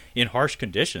harsh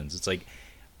conditions. It's like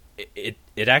it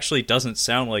actually doesn't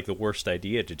sound like the worst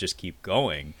idea to just keep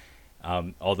going,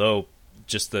 although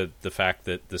just the fact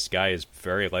that this guy is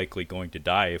very likely going to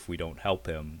die if we don't help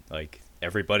him. Like,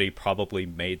 everybody probably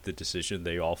made the decision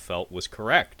they all felt was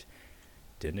correct.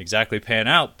 Didn't exactly pan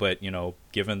out, but, you know,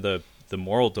 given the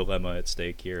moral dilemma at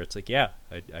stake here, it's like, yeah,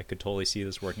 I could totally see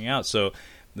this working out. So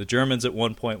the Germans at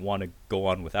one point want to go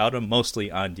on without him,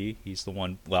 mostly Andy. He's the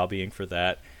one lobbying for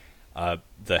that.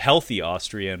 The healthy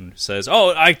Austrian says,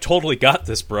 "Oh, I totally got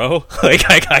this, bro. Like,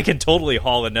 I can totally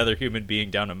haul another human being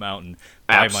down a mountain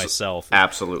by myself."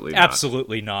 Absolutely not.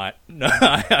 Absolutely not. No,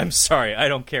 I'm sorry. I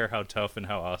don't care how tough and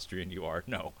how Austrian you are.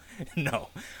 No. No.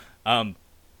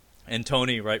 And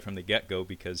Tony, right from the get-go,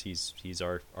 because he's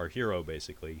our hero,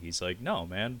 basically, he's like, "No,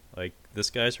 man, like, this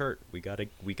guy's hurt. We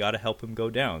gotta help him go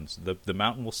down. So the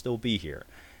mountain will still be here."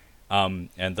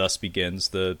 And thus begins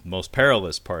the most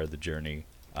perilous part of the journey,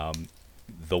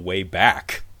 the way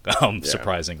back,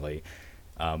 surprisingly.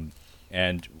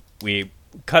 And we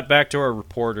cut back to our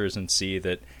reporters and see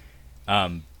that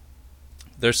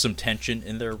there's some tension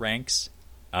in their ranks.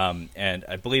 And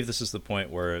I believe this is the point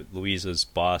where Louisa's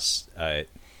boss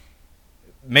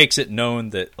makes it known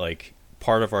that, like,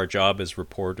 part of our job as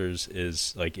reporters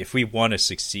is, like, if we want to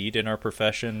succeed in our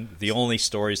profession, the only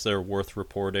stories that are worth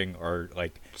reporting are,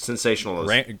 like,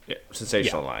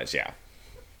 sensationalized.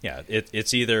 Yeah,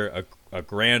 it's either a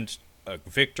grand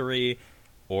victory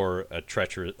or a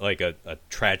treacherous, like a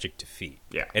tragic defeat.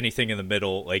 Yeah. Anything in the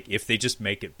middle, like, if they just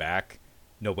make it back,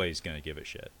 nobody's going to give a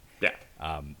shit. Yeah.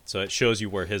 So it shows you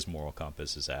where his moral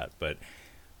compass is at. But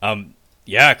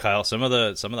yeah, Kyle, some of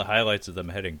the highlights of them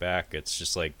heading back, it's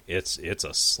just like it's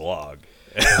a slog.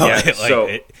 Yeah,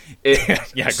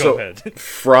 go ahead.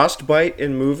 Frostbite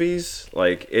in movies,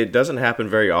 like, it doesn't happen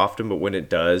very often, but when it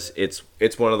does, it's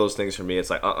one of those things for me. It's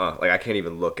like like, I can't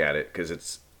even look at it because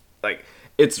it's like,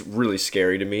 it's really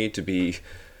scary to me to be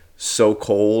so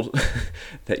cold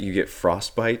that you get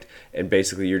frostbite, and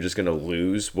basically you're just gonna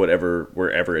lose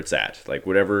wherever it's at. Like,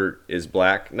 whatever is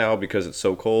black now because it's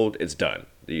so cold, it's done.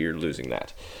 You're losing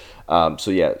that.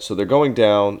 So they're going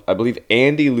down. I believe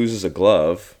Andy loses a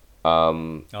glove.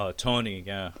 Tony,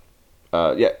 yeah.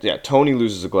 Tony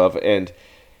loses a glove, and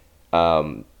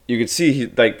you can see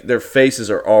like, their faces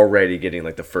are already getting,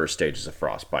 like, the first stages of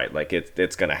frostbite. Like,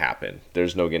 it's gonna happen.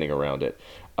 There's no getting around it.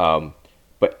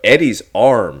 But Eddie's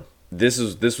arm, this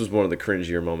was one of the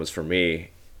cringier moments for me.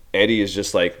 Eddie is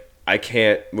just like, I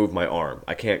can't move my arm.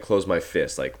 I can't close my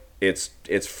fist. Like, it's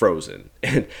frozen.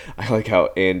 And I like how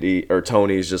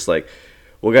Tony's just like,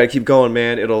 "We gotta keep going,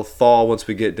 man. It'll thaw once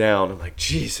we get down." I'm like,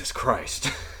 Jesus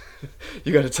Christ.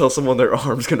 You gotta tell someone their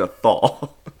arm's gonna thaw.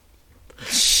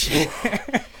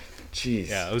 Jeez.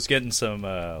 Yeah, I was getting some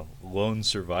Lone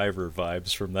Survivor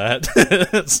vibes from that.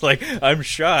 It's like, I'm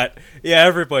shot. Yeah,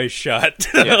 everybody's shot.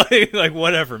 Yeah. like,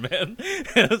 whatever, man.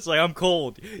 It's like, I'm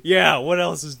cold. Yeah, what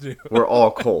else is new? We're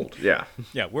all cold, yeah.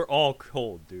 Yeah, we're all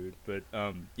cold, dude. But,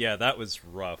 yeah, that was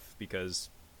rough, because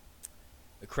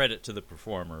credit to the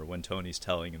performer, when Tony's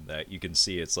telling him that, you can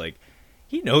see it's like,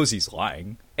 he knows he's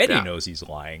lying. Eddie knows he's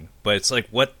lying. But it's like,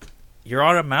 what? You're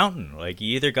on a mountain. Like,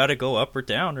 you either got to go up or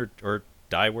down or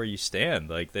die where you stand.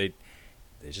 Like, they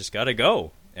just got to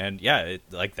go. And yeah,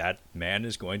 like, that man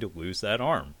is going to lose that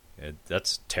arm.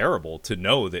 That's terrible to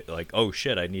know that, like, oh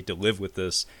shit, I need to live with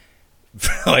this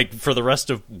like, for the rest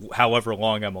of however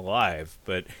long I'm alive.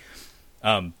 But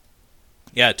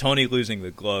yeah, Tony losing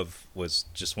the glove was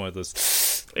just one of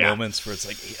those moments where it's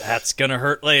like, that's gonna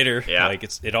hurt later. Yeah. Like,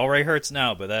 it already hurts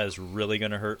now, but that is really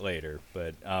gonna hurt later.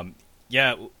 But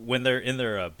yeah, when they're in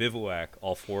their bivouac,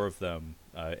 all four of them,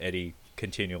 Eddie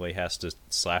continually has to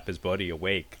slap his buddy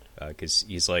awake, because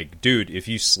he's like, dude, if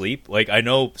you sleep, like, I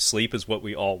know sleep is what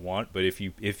we all want, but if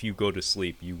you go to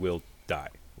sleep, you will die.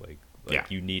 Like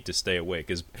you need to stay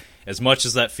awake. As much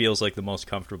as that feels like the most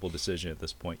comfortable decision at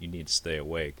this point, you need to stay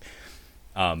awake.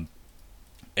 And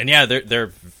yeah,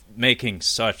 they're making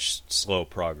such slow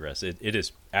progress. It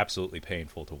is absolutely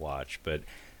painful to watch. But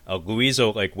Louisa,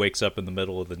 like, wakes up in the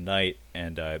middle of the night,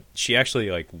 and she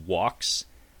actually, like, walks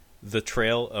the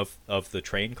trail of the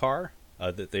train car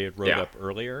that they had rode up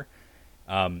earlier.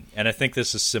 And I think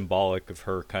this is symbolic of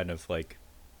her kind of, like,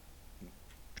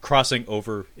 crossing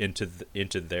over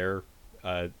into their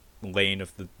lane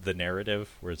of the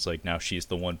narrative, where it's like, now she's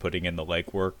the one putting in the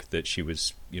legwork that she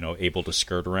was, able to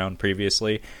skirt around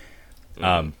previously.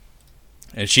 Mm-hmm.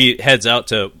 And she heads out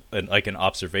to an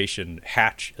observation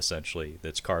hatch, essentially,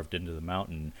 that's carved into the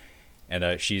mountain.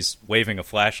 And she's waving a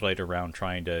flashlight around,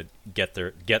 trying to get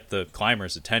the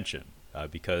climbers' attention,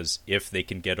 because if they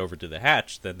can get over to the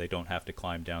hatch, then they don't have to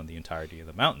climb down the entirety of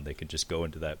the mountain. They can just go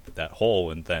into that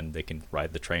hole, and then they can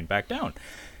ride the train back down.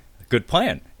 Good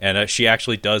plan. And she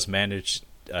actually does manage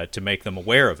to make them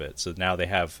aware of it. So now they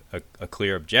have a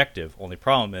clear objective. Only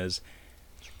problem is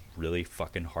it's really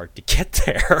fucking hard to get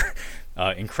there.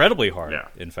 Incredibly hard,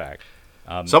 in fact.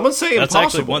 Someone's saying that's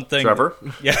impossible, actually one thing, Trevor.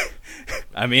 Yeah.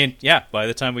 I mean, yeah, by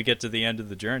the time we get to the end of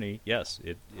the journey, yes,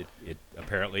 it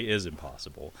apparently is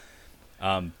impossible.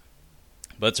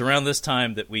 But it's around this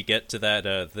time that we get to that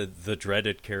the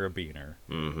dreaded carabiner.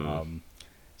 Mm-hmm.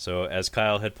 So as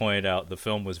Kyle had pointed out, the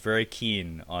film was very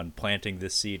keen on planting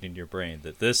this seed in your brain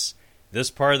that this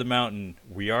part of the mountain,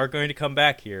 we are going to come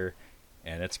back here,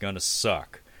 and it's going to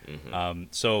suck. Mm-hmm.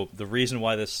 So the reason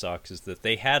why this sucks is that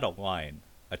they had a line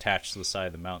attached to the side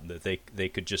of the mountain that they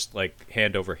could just like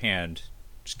hand over hand,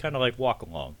 just kind of like walk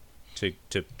along to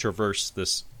traverse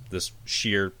this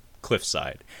sheer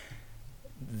cliffside.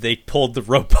 They pulled the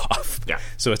rope off,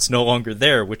 so it's no longer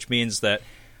there, which means that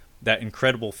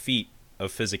incredible feat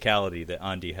of physicality that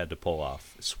Andy had to pull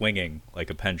off, swinging like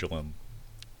a pendulum,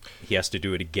 he has to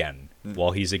do it again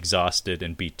while he's exhausted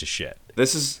and beat to shit.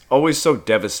 This is always so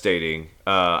devastating.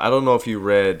 I don't know if you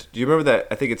read. Do you remember that?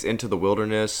 I think it's Into the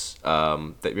Wilderness.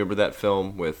 Remember that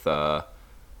film with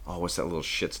what's that little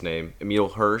shit's name? Emil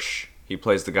Hirsch. He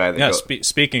plays the guy that.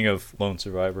 Speaking of Lone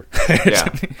Survivor.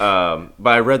 But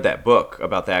I read that book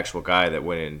about the actual guy that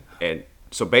went in, and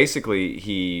so basically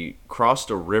he crossed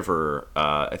a river.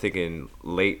 I think in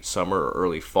late summer or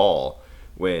early fall,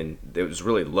 when it was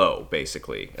really low,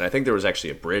 basically. And I think there was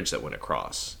actually a bridge that went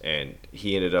across. And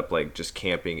he ended up like just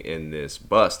camping in this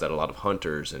bus that a lot of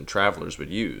hunters and travelers would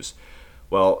use.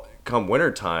 Well, come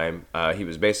wintertime, he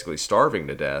was basically starving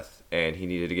to death, and he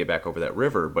needed to get back over that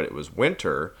river, but it was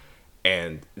winter,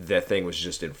 and that thing was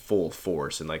just in full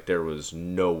force, and like there was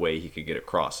no way he could get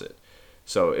across it.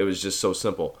 So it was just so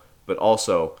simple. But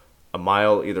also, a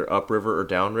mile either upriver or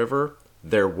downriver,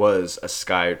 there was a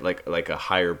sky like a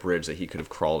higher bridge that he could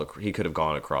have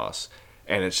gone across,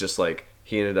 and it's just like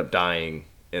he ended up dying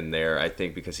in there. I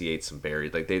think because he ate some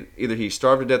berries. Like either he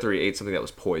starved to death or he ate something that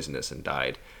was poisonous and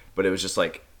died. But it was just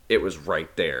like it was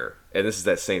right there, and this is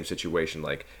that same situation.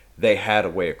 Like they had a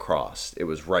way across. It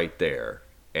was right there,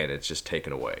 and it's just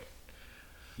taken away.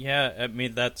 Yeah, I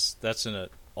mean that's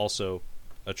also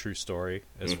a true story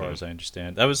as far as I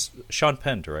understand. That was Sean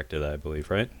Penn directed that, I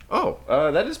believe, right? Oh,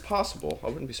 that is possible. I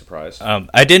wouldn't be surprised.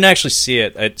 I didn't actually see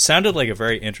it. It sounded like a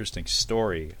very interesting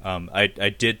story.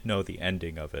 I did know the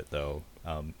ending of it though,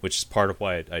 which is part of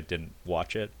why I didn't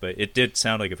watch it. But it did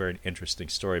sound like a very interesting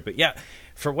story. But yeah,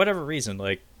 for whatever reason,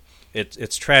 like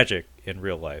it's tragic in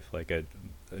real life. Like I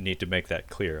need to make that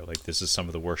clear. Like this is some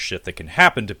of the worst shit that can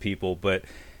happen to people. But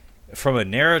from a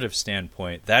narrative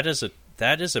standpoint, that is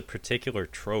a particular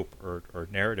trope or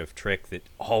narrative trick that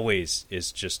always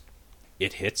is just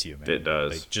it hits you, man. It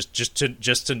does. Like,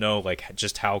 just to know like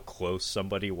just how close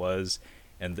somebody was,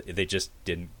 and they just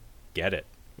didn't get it.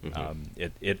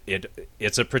 Mm-hmm.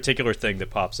 It's a particular thing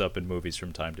that pops up in movies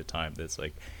from time to time. That's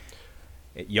like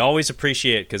you always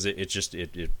appreciate because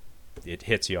it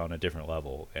hits you on a different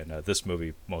level, and this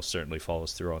movie most certainly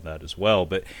follows through on that as well.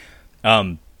 But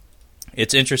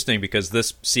it's interesting because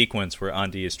this sequence where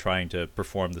Andy is trying to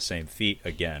perform the same feat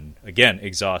again,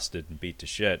 exhausted and beat to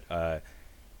shit.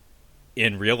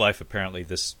 In real life, apparently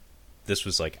this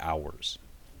was like hours.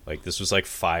 Like this was like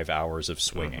 5 hours of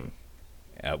swinging.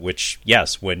 Which,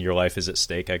 yes, when your life is at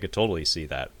stake, I could totally see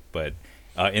that. But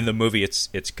in the movie,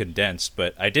 it's condensed.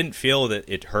 But I didn't feel that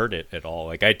it hurt it at all.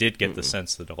 Like I did get the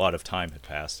sense that a lot of time had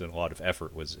passed and a lot of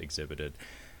effort was exhibited.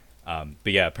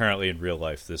 But yeah, apparently in real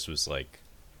life, this was like.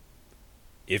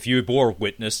 If you bore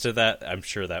witness to that, I'm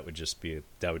sure that would just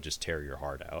tear your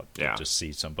heart out. Yeah. Just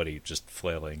see somebody just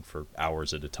flailing for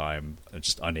hours at a time,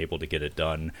 just unable to get it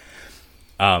done.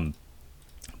 But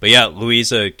yeah,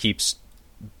 Louisa keeps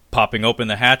popping open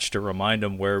the hatch to remind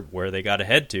them where they got to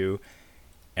head to,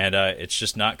 and it's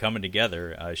just not coming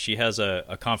together. She has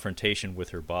a confrontation with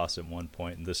her boss at one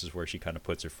point, and this is where she kind of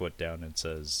puts her foot down and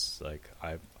says, like,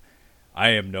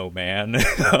 I am no man.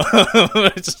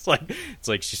 it's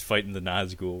like she's fighting the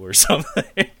Nazgul or something.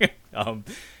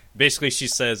 Basically, she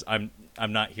says, "I'm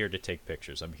not here to take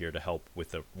pictures. I'm here to help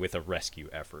with a rescue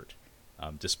effort."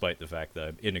 Despite the fact that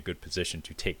I'm in a good position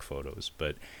to take photos,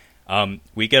 but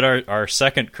we get our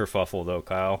second kerfuffle though,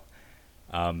 Kyle.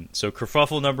 So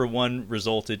kerfuffle number one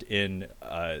resulted in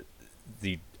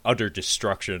the utter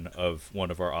destruction of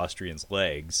one of our Austrians'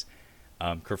 legs.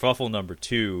 Kerfuffle number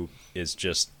two is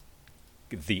just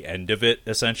the end of it,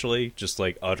 essentially, just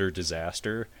like utter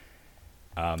disaster.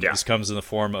 This comes in the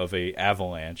form of a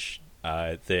avalanche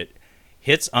that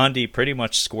hits Andy pretty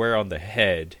much square on the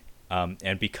head,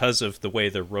 and because of the way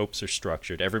the ropes are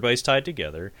structured, everybody's tied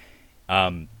together.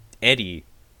 Eddie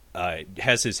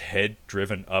has his head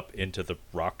driven up into the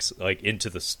rocks, like into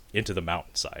the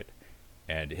mountainside,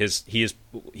 and he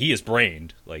is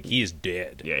brained, like he is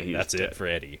dead. Yeah, that's dead. It for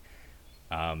Eddie.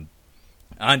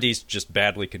 Andy's just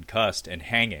badly concussed and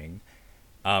hanging,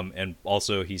 and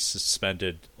also he's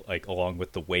suspended, like along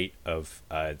with the weight of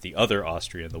the other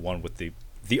Austrian,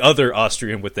 the other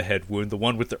Austrian with the head wound, the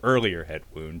one with the earlier head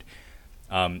wound,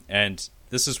 and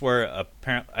this is where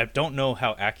apparently I don't know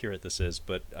how accurate this is,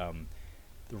 but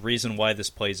the reason why this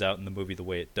plays out in the movie the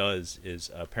way it does is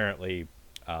apparently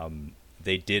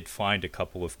they did find a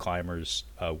couple of climbers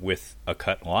with a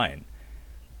cut line.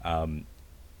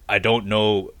 I don't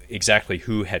know exactly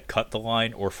who had cut the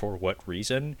line or for what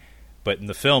reason, but in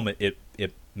the film it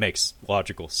makes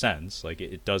logical sense. Like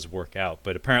it does work out.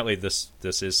 But apparently this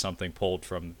is something pulled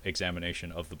from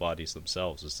examination of the bodies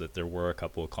themselves, is that there were a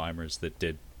couple of climbers that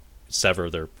did sever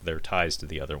their ties to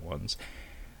the other ones.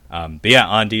 But yeah,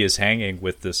 Andy is hanging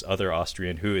with this other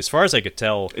Austrian who, as far as I could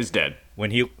tell, is dead.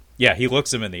 When he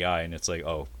looks him in the eye, and it's like,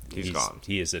 oh, he's gone.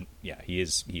 He is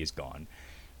gone.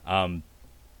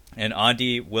 And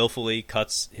Andy willfully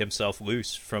cuts himself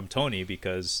loose from Tony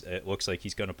because it looks like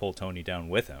he's going to pull Tony down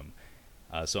with him.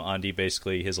 So Andy,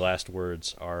 basically, his last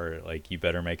words are like, "You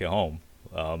better make it home."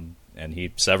 And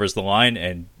he severs the line,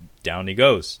 and down he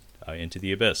goes into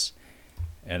the abyss.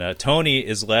 And Tony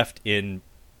is left in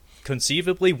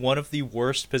conceivably one of the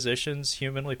worst positions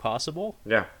humanly possible.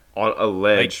 Yeah, on a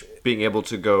ledge, like, being able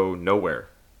to go nowhere.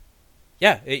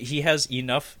 Yeah, he has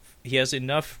enough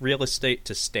real estate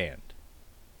to stand,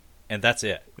 and that's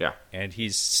it. Yeah, and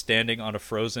he's standing on a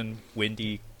frozen,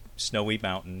 windy, snowy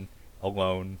mountain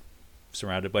alone,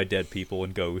 surrounded by dead people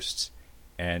and ghosts.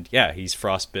 And yeah, he's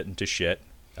frostbitten to shit.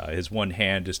 His one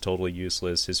hand is totally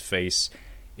useless. His face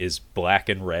is black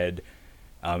and red.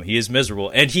 He is miserable,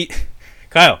 and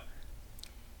Kyle,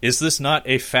 is this not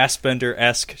a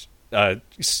Fassbender-esque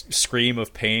scream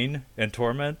of pain and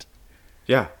torment?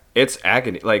 Yeah, it's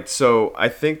agony. Like, so I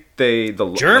think the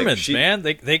Germans, like man,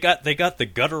 they got the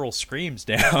guttural screams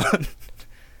down.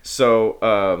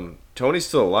 So Tony's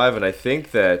still alive, and I think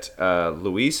that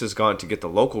Luis has gone to get the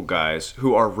local guys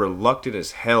who are reluctant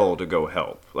as hell to go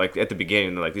help. Like at the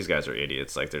beginning, they're like, these guys are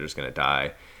idiots. Like they're just gonna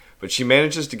die. But she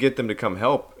manages to get them to come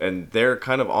help, and they're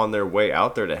kind of on their way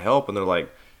out there to help, and they're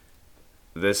like,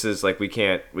 this is like, we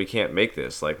can't make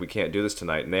this, like we can't do this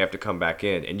tonight, and they have to come back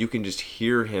in, and you can just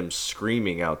hear him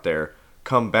screaming out there,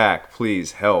 come back,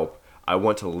 please help, I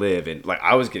want to live. And like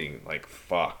I was getting like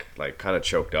fuck, like kind of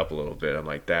choked up a little bit. I'm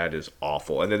like, that is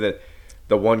awful. And then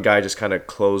the one guy just kind of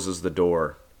closes the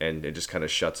door, and it just kind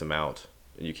of shuts him out,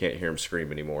 and you can't hear him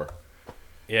scream anymore.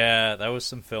 Yeah, that was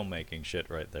some filmmaking shit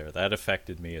right there. That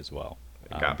affected me as well.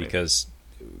 Because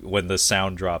when the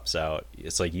sound drops out,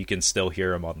 it's like you can still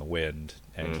hear him on the wind,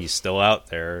 and he's still out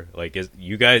there. Like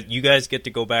you guys get to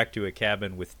go back to a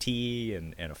cabin with tea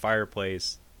and a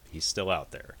fireplace. He's still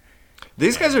out there.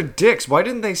 These guys are dicks. Why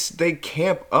didn't they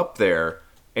camp up there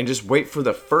and just wait for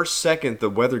the first second the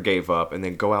weather gave up and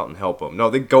then go out and help them? No,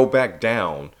 they go back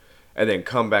down and then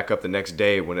come back up the next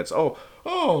day when it's, oh,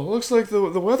 looks like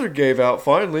the weather gave out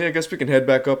finally. I guess we can head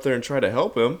back up there and try to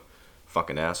help him.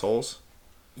 Fucking assholes.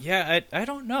 Yeah, I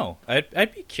don't know.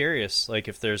 I'd be curious, like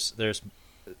if there's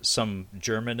some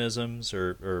Germanisms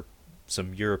or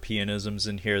some Europeanisms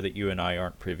in here that you and I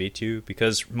aren't privy to,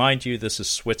 because mind you, this is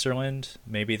Switzerland.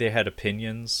 Maybe they had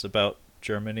opinions about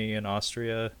Germany and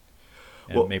Austria,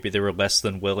 and maybe they were less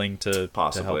than willing to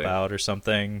help out or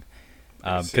something.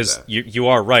 Because you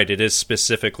are right, it is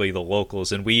specifically the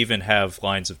locals, and we even have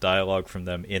lines of dialogue from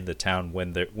them in the town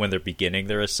when they're beginning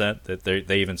their ascent, that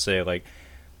they even say, like,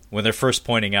 when they're first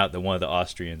pointing out that one of the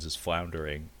Austrians is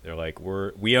floundering, they're like,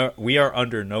 we are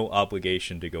under no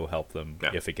obligation to go help them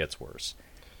if it gets worse.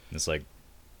 And it's like,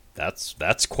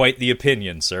 that's quite the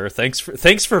opinion, sir. Thanks for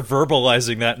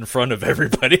verbalizing that in front of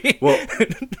everybody. Well,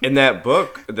 in that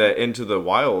book, the Into the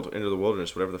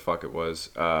Wilderness, whatever the fuck it was,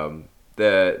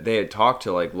 they had talked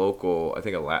to like local, I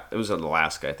think it was in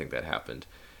Alaska, I think that happened.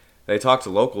 They talked to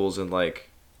locals, and like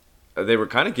they were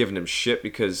kind of giving him shit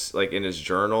because like in his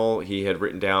journal he had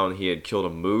written down he had killed a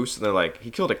moose, and they're like, he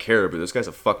killed a caribou, this guy's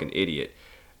a fucking idiot.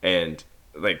 And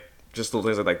like just little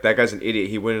things like that guy's an idiot.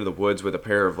 He went into the woods with a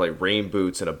pair of like rain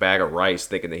boots and a bag of rice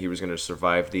thinking that he was going to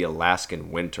survive the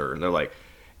Alaskan winter. And they're like,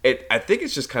 I think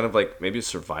it's just kind of like maybe a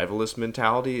survivalist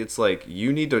mentality. It's like,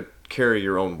 you need to carry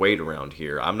your own weight around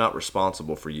here. I'm not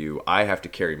responsible for you. I have to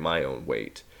carry my own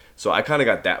weight. So I kind of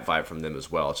got that vibe from them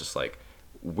as well. It's just like,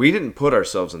 we didn't put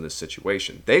ourselves in this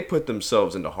situation. They put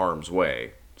themselves into harm's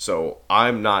way. So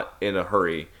I'm not in a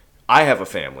hurry. I have a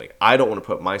family. I don't want to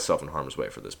put myself in harm's way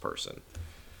for this person.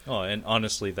 Oh, and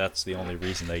honestly, that's the only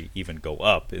reason they even go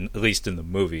up, at least in the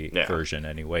movie version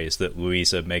anyway, is that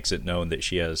Louisa makes it known that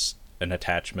she has an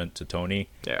attachment to Tony.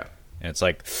 Yeah. And it's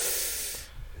like,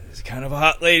 it's kind of a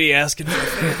hot lady asking for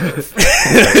a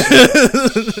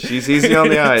favor. She's easy on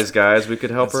the eyes, guys. We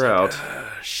could help her out.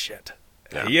 Shit.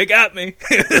 Yeah. You got me.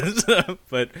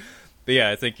 But yeah,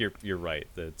 I think you're right.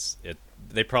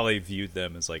 They probably viewed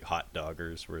them as like hot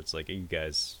doggers, where it's like, you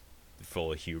guys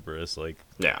full of hubris. Like,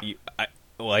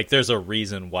 like there's a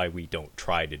reason why we don't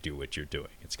try to do what you're doing.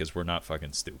 It's because we're not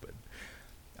fucking stupid.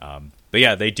 But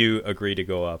yeah, they do agree to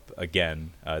go up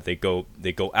again. They go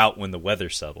out when the weather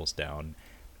settles down,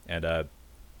 and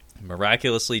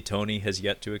miraculously, Tony has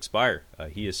yet to expire.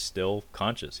 He is still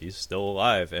conscious. He's still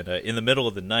alive. And in the middle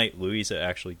of the night, Louisa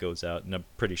actually goes out, and I'm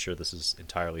pretty sure this is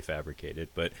entirely fabricated,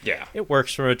 but it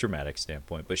works from a dramatic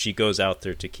standpoint. But she goes out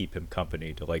there to keep him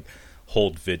company, to like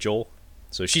hold vigil.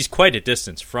 So she's quite a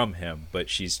distance from him, but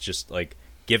she's just like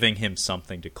giving him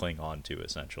something to cling on to,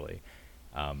 essentially.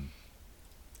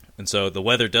 And so the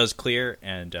weather does clear,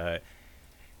 and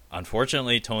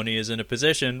unfortunately, Tony is in a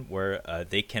position where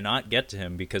they cannot get to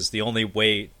him, because the only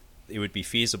way it would be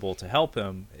feasible to help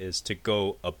him is to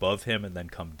go above him and then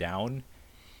come down,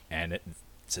 and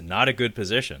it's not a good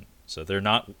position. So they're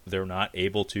not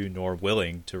able to nor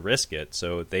willing to risk it.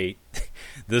 So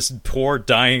this poor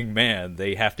dying man,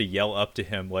 they have to yell up to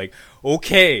him like,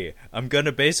 "Okay, I'm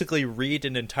gonna basically read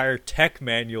an entire tech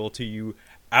manual to you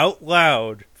out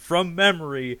loud from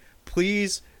memory.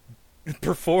 Please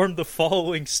perform the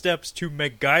following steps to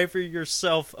MacGyver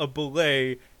yourself a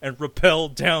belay and rappel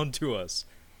down to us.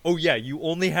 Oh yeah, you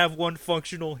only have one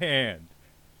functional hand.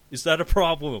 Is that a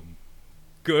problem?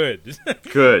 Good."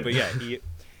 Good. But yeah,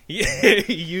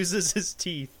 he uses his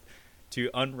teeth to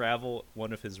unravel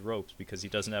one of his ropes because he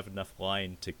doesn't have enough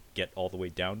line to get all the way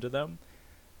down to them.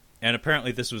 And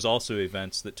apparently this was also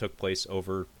events that took place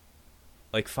over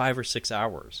like 5 or 6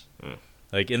 hours.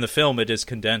 Like in the film it is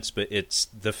condensed, but it's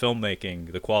the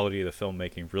filmmaking, the quality of the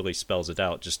filmmaking really spells it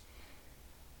out, just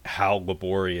how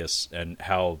laborious and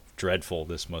how dreadful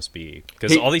this must be.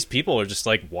 Because all these people are just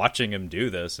like watching him do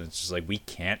this, and it's just like, we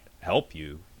can't help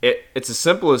you. It's as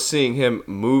simple as seeing him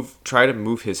try to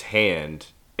move his hand,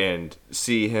 and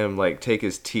see him like take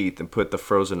his teeth and put the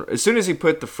frozen. As soon as he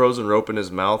put the frozen rope in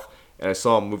his mouth, and I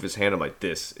saw him move his hand, I'm like,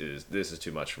 this is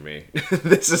too much for me.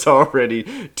 This is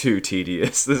already too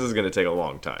tedious. This is going to take a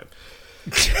long time.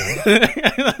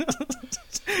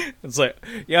 It's like,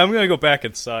 yeah, I'm gonna go back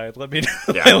inside. Let me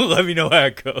know. Yeah. Let me know how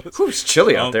it goes. Ooh, it's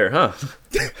chilly out there, huh?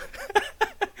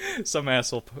 Some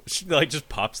asshole like just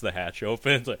pops the hatch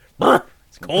open. It's like,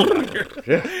 it's cold out here.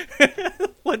 Yeah.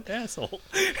 What asshole?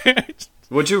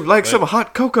 Would you like some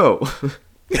hot cocoa?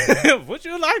 Would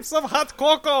you like some hot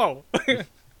cocoa?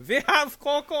 We have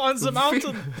cocoa on the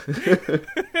mountain.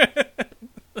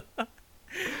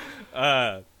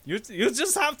 You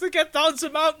just have to get down the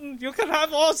mountain. You can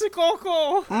have all the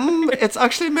cocoa. It's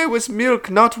actually made with milk,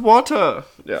 not water.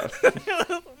 Yeah.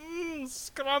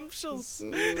 Scrumptious.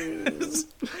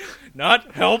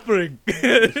 Not helping.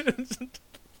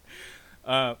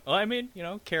 Well, I mean,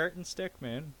 carrot and stick,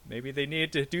 man. Maybe they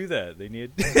needed to do that.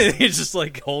 They just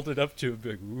like hold it up to him,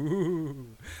 like, ooh.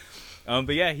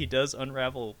 But yeah, he does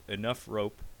unravel enough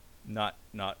rope, not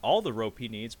all the rope he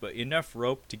needs, but enough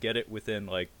rope to get it within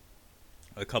like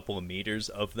a couple of meters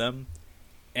of them,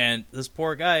 and this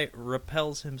poor guy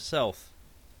rappels himself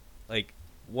like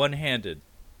one-handed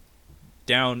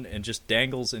down and just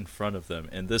dangles in front of them.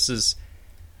 And this is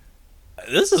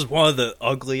one of the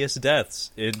ugliest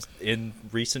deaths in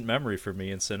recent memory for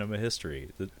me in cinema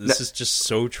history. This is just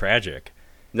so tragic.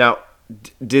 Now,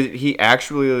 did he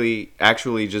actually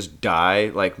just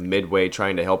die like midway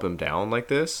trying to help him down like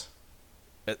this?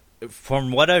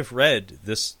 From what I've read,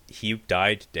 he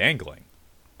died dangling.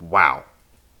 Wow.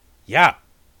 Yeah.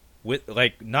 With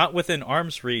like not within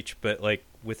arm's reach, but like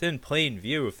within plain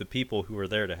view of the people who were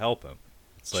there to help him.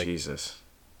 It's like, Jesus.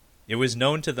 It was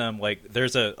known to them, like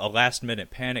there's a last minute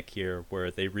panic here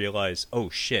where they realize, oh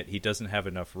shit, he doesn't have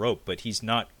enough rope, but his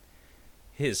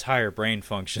higher brain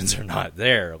functions are not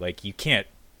there. Like you can't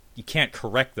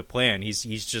correct the plan.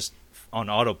 He's just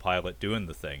on autopilot doing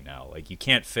the thing now. Like you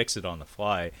can't fix it on the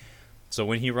fly. So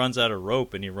when he runs out of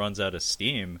rope and he runs out of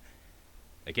steam,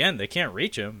 again, they can't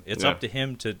reach him. It's up to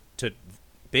him to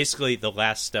basically, the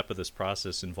last step of this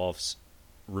process involves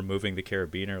removing the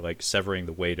carabiner, like severing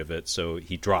the weight of it so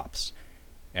he drops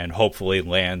and hopefully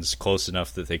lands close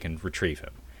enough that they can retrieve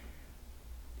him.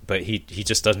 But he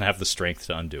just doesn't have the strength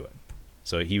to undo it.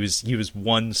 So he was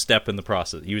one step in the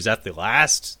process. He was at the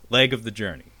last leg of the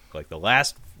journey, like the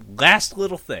last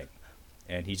little thing,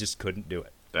 and he just couldn't do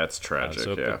it. That's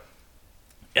tragic, yeah.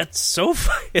 it's so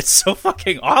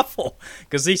fucking awful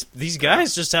because these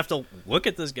guys just have to look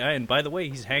at this guy, and by the way,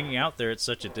 he's hanging out there at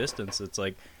such a distance. It's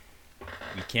like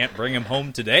we can't bring him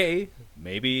home today.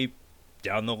 Maybe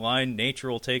down the line,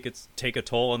 nature will take a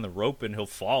toll on the rope, and he'll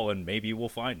fall, and maybe we'll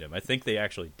find him. I think they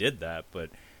actually did that, but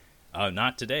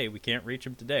not today. We can't reach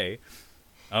him today.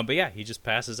 But yeah, he just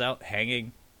passes out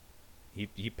hanging.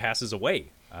 He passes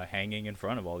away hanging in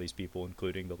front of all these people,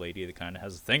 including the lady that kind of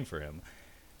has a thing for him.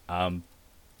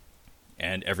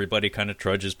 And everybody kind of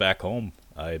trudges back home,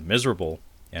 miserable.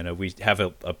 And we have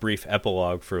a brief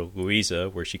epilogue for Louisa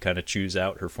where she kind of chews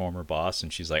out her former boss,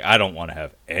 and she's like, I don't want to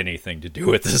have anything to do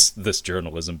with this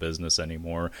journalism business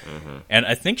anymore. Mm-hmm. And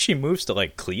I think she moves to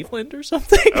like Cleveland or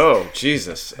something. Oh,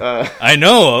 Jesus. I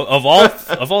know, of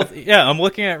all, yeah, I'm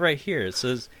looking at it right here. It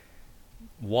says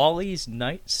Wally's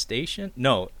Night Station.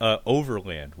 No,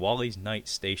 Overland, Wally's Night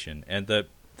Station. And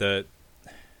the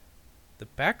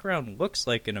background looks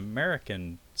like an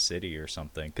American city or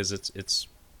something, because it's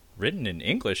written in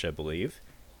English, I believe.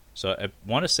 So I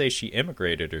want to say she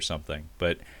immigrated or something.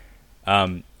 But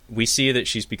we see that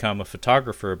she's become a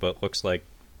photographer, but looks like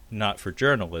not for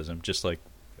journalism, just like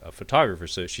a photographer.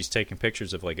 So she's taking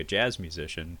pictures of like a jazz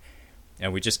musician.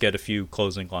 And we just get a few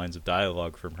closing lines of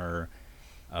dialogue from her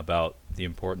about the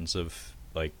importance of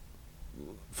like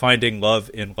finding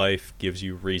love in life gives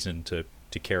you reason to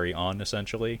carry on,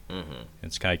 essentially. Mm-hmm.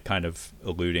 It's kind of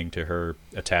alluding to her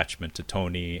attachment to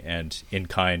Tony, and in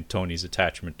kind Tony's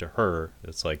attachment to her.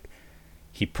 It's like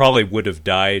he probably would have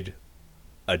died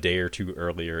a day or two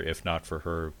earlier if not for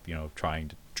her, trying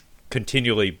to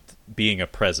continually being a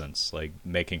presence, like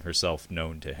making herself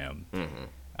known to him.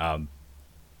 Mm-hmm.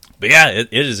 But yeah,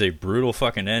 it is a brutal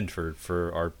fucking end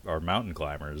for our mountain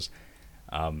climbers,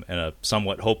 and a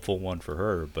somewhat hopeful one for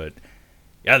her. But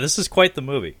yeah, this is quite the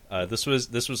movie. This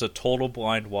was a total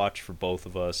blind watch for both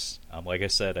of us. Like I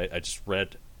said, I just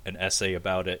read an essay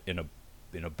about it in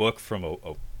a book from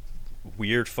a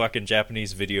weird fucking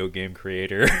Japanese video game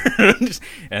creator,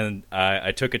 and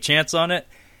I took a chance on it.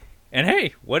 And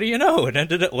hey, what do you know? It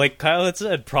ended up, like Kyle had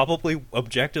said, probably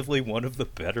objectively one of the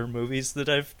better movies that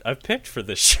I've picked for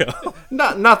this show.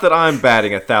 Not that I'm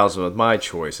batting 1,000 with my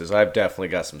choices. I've definitely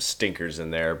got some stinkers in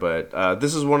there, but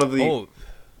this is one of the.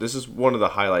 This is one of the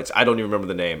highlights. I don't even remember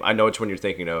the name. I know which one you're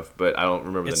thinking of, but I don't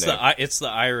remember the name. It's the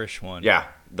Irish one. Yeah,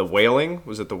 The Wailing.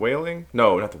 Was it The Wailing?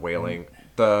 No, not The Wailing.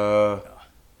 The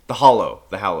Hollow.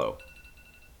 The Hallow.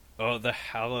 Oh, The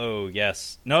Hallow.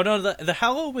 Yes. No. The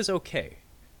Hallow was okay.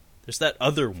 There's that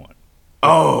other one.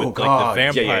 Oh, with, God.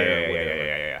 Like, the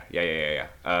vampire.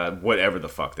 Yeah. Whatever the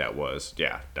fuck that was.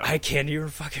 Yeah. No. I can't even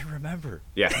fucking remember.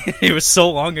 Yeah. It was so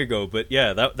long ago, but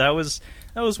yeah, that was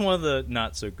one of the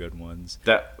not so good ones.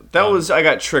 That was, I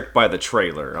got tricked by the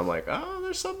trailer. I'm like, oh,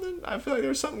 there's something. I feel like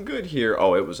there's something good here.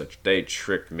 Oh, they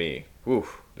tricked me.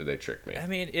 Oof, did they trick me? I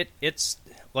mean, it's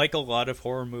like a lot of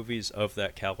horror movies of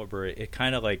that caliber. It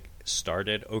kind of like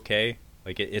started okay.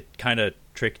 Like it kind of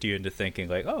tricked you into thinking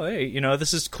like, oh, hey,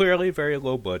 this is clearly very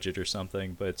low budget or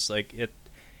something. But it's like it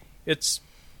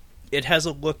has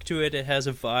a look to it. It has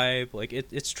a vibe. Like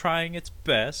it's trying its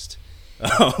best.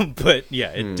 But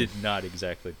yeah, it did not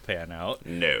exactly pan out.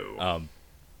 No.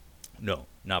 No,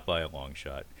 not by a long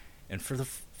shot. And for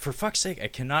fuck's sake, I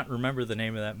cannot remember the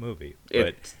name of that movie. But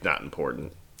it's not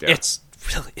important. Yeah. It's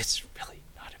really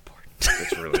not important.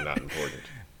 It's really not important.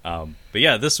 But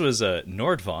yeah, this was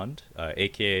Nordvand,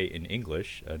 aka in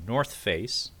English, North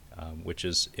Face, which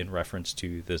is in reference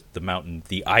to the mountain,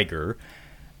 the Eiger.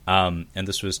 And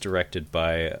this was directed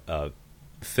by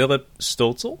Philip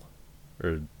Stolzel,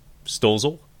 or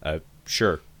Stolzel.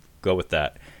 Sure, go with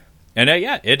that. And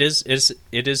yeah, it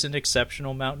is an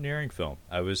exceptional mountaineering film.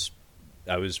 I was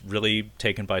really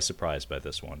taken by surprise by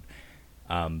this one.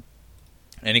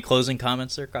 Any closing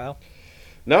comments there, Kyle?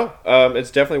 No, it's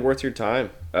definitely worth your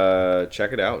time.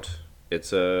 Check it out.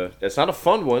 It's not a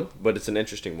fun one, but it's an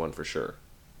interesting one for sure.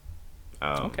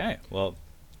 Okay, well,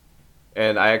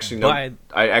 and I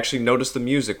actually noticed the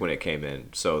music when it came in,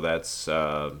 so that's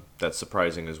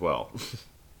surprising as well.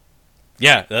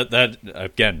 Yeah, that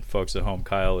again, folks at home,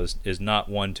 Kyle is not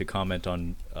one to comment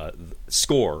on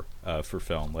score for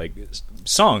film. Like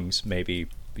songs, maybe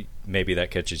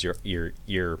that catches your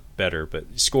ear better,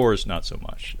 but scores not so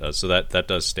much. So that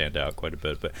does stand out quite a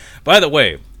bit. But by the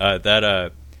way,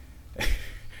 that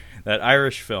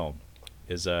Irish film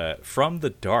is From the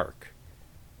Dark,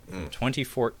 from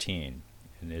 2014,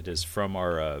 and it is from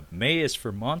our May is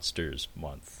for Monsters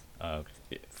month,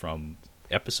 from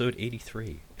episode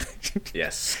 83. Yeah,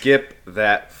 skip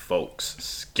that, folks.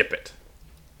 Skip it.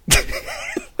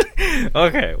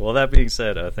 Okay, well, that being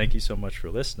said, thank you so much for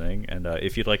listening. And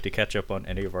if you'd like to catch up on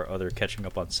any of our other Catching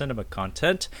Up on Cinema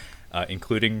content,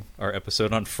 including our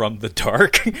episode on From the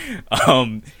Dark,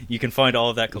 you can find all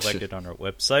of that collected on our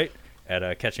website at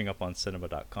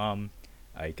catchinguponcinema.com.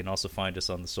 You can also find us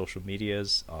on the social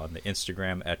medias, on the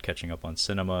Instagram at Catching Up on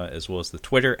Cinema, as well as the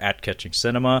Twitter at Catching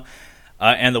Cinema.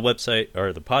 And the website,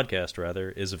 or the podcast rather,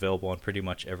 is available on pretty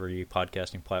much every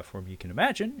podcasting platform you can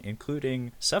imagine,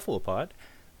 including Cephalopod.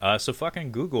 So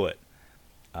fucking Google it.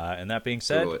 And that being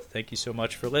said, thank you so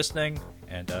much for listening,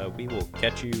 and we will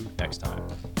catch you next time.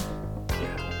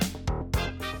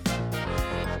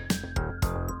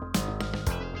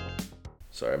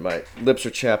 Sorry, my lips are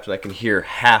chapped and I can hear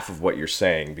half of what you're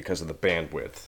saying because of the bandwidth.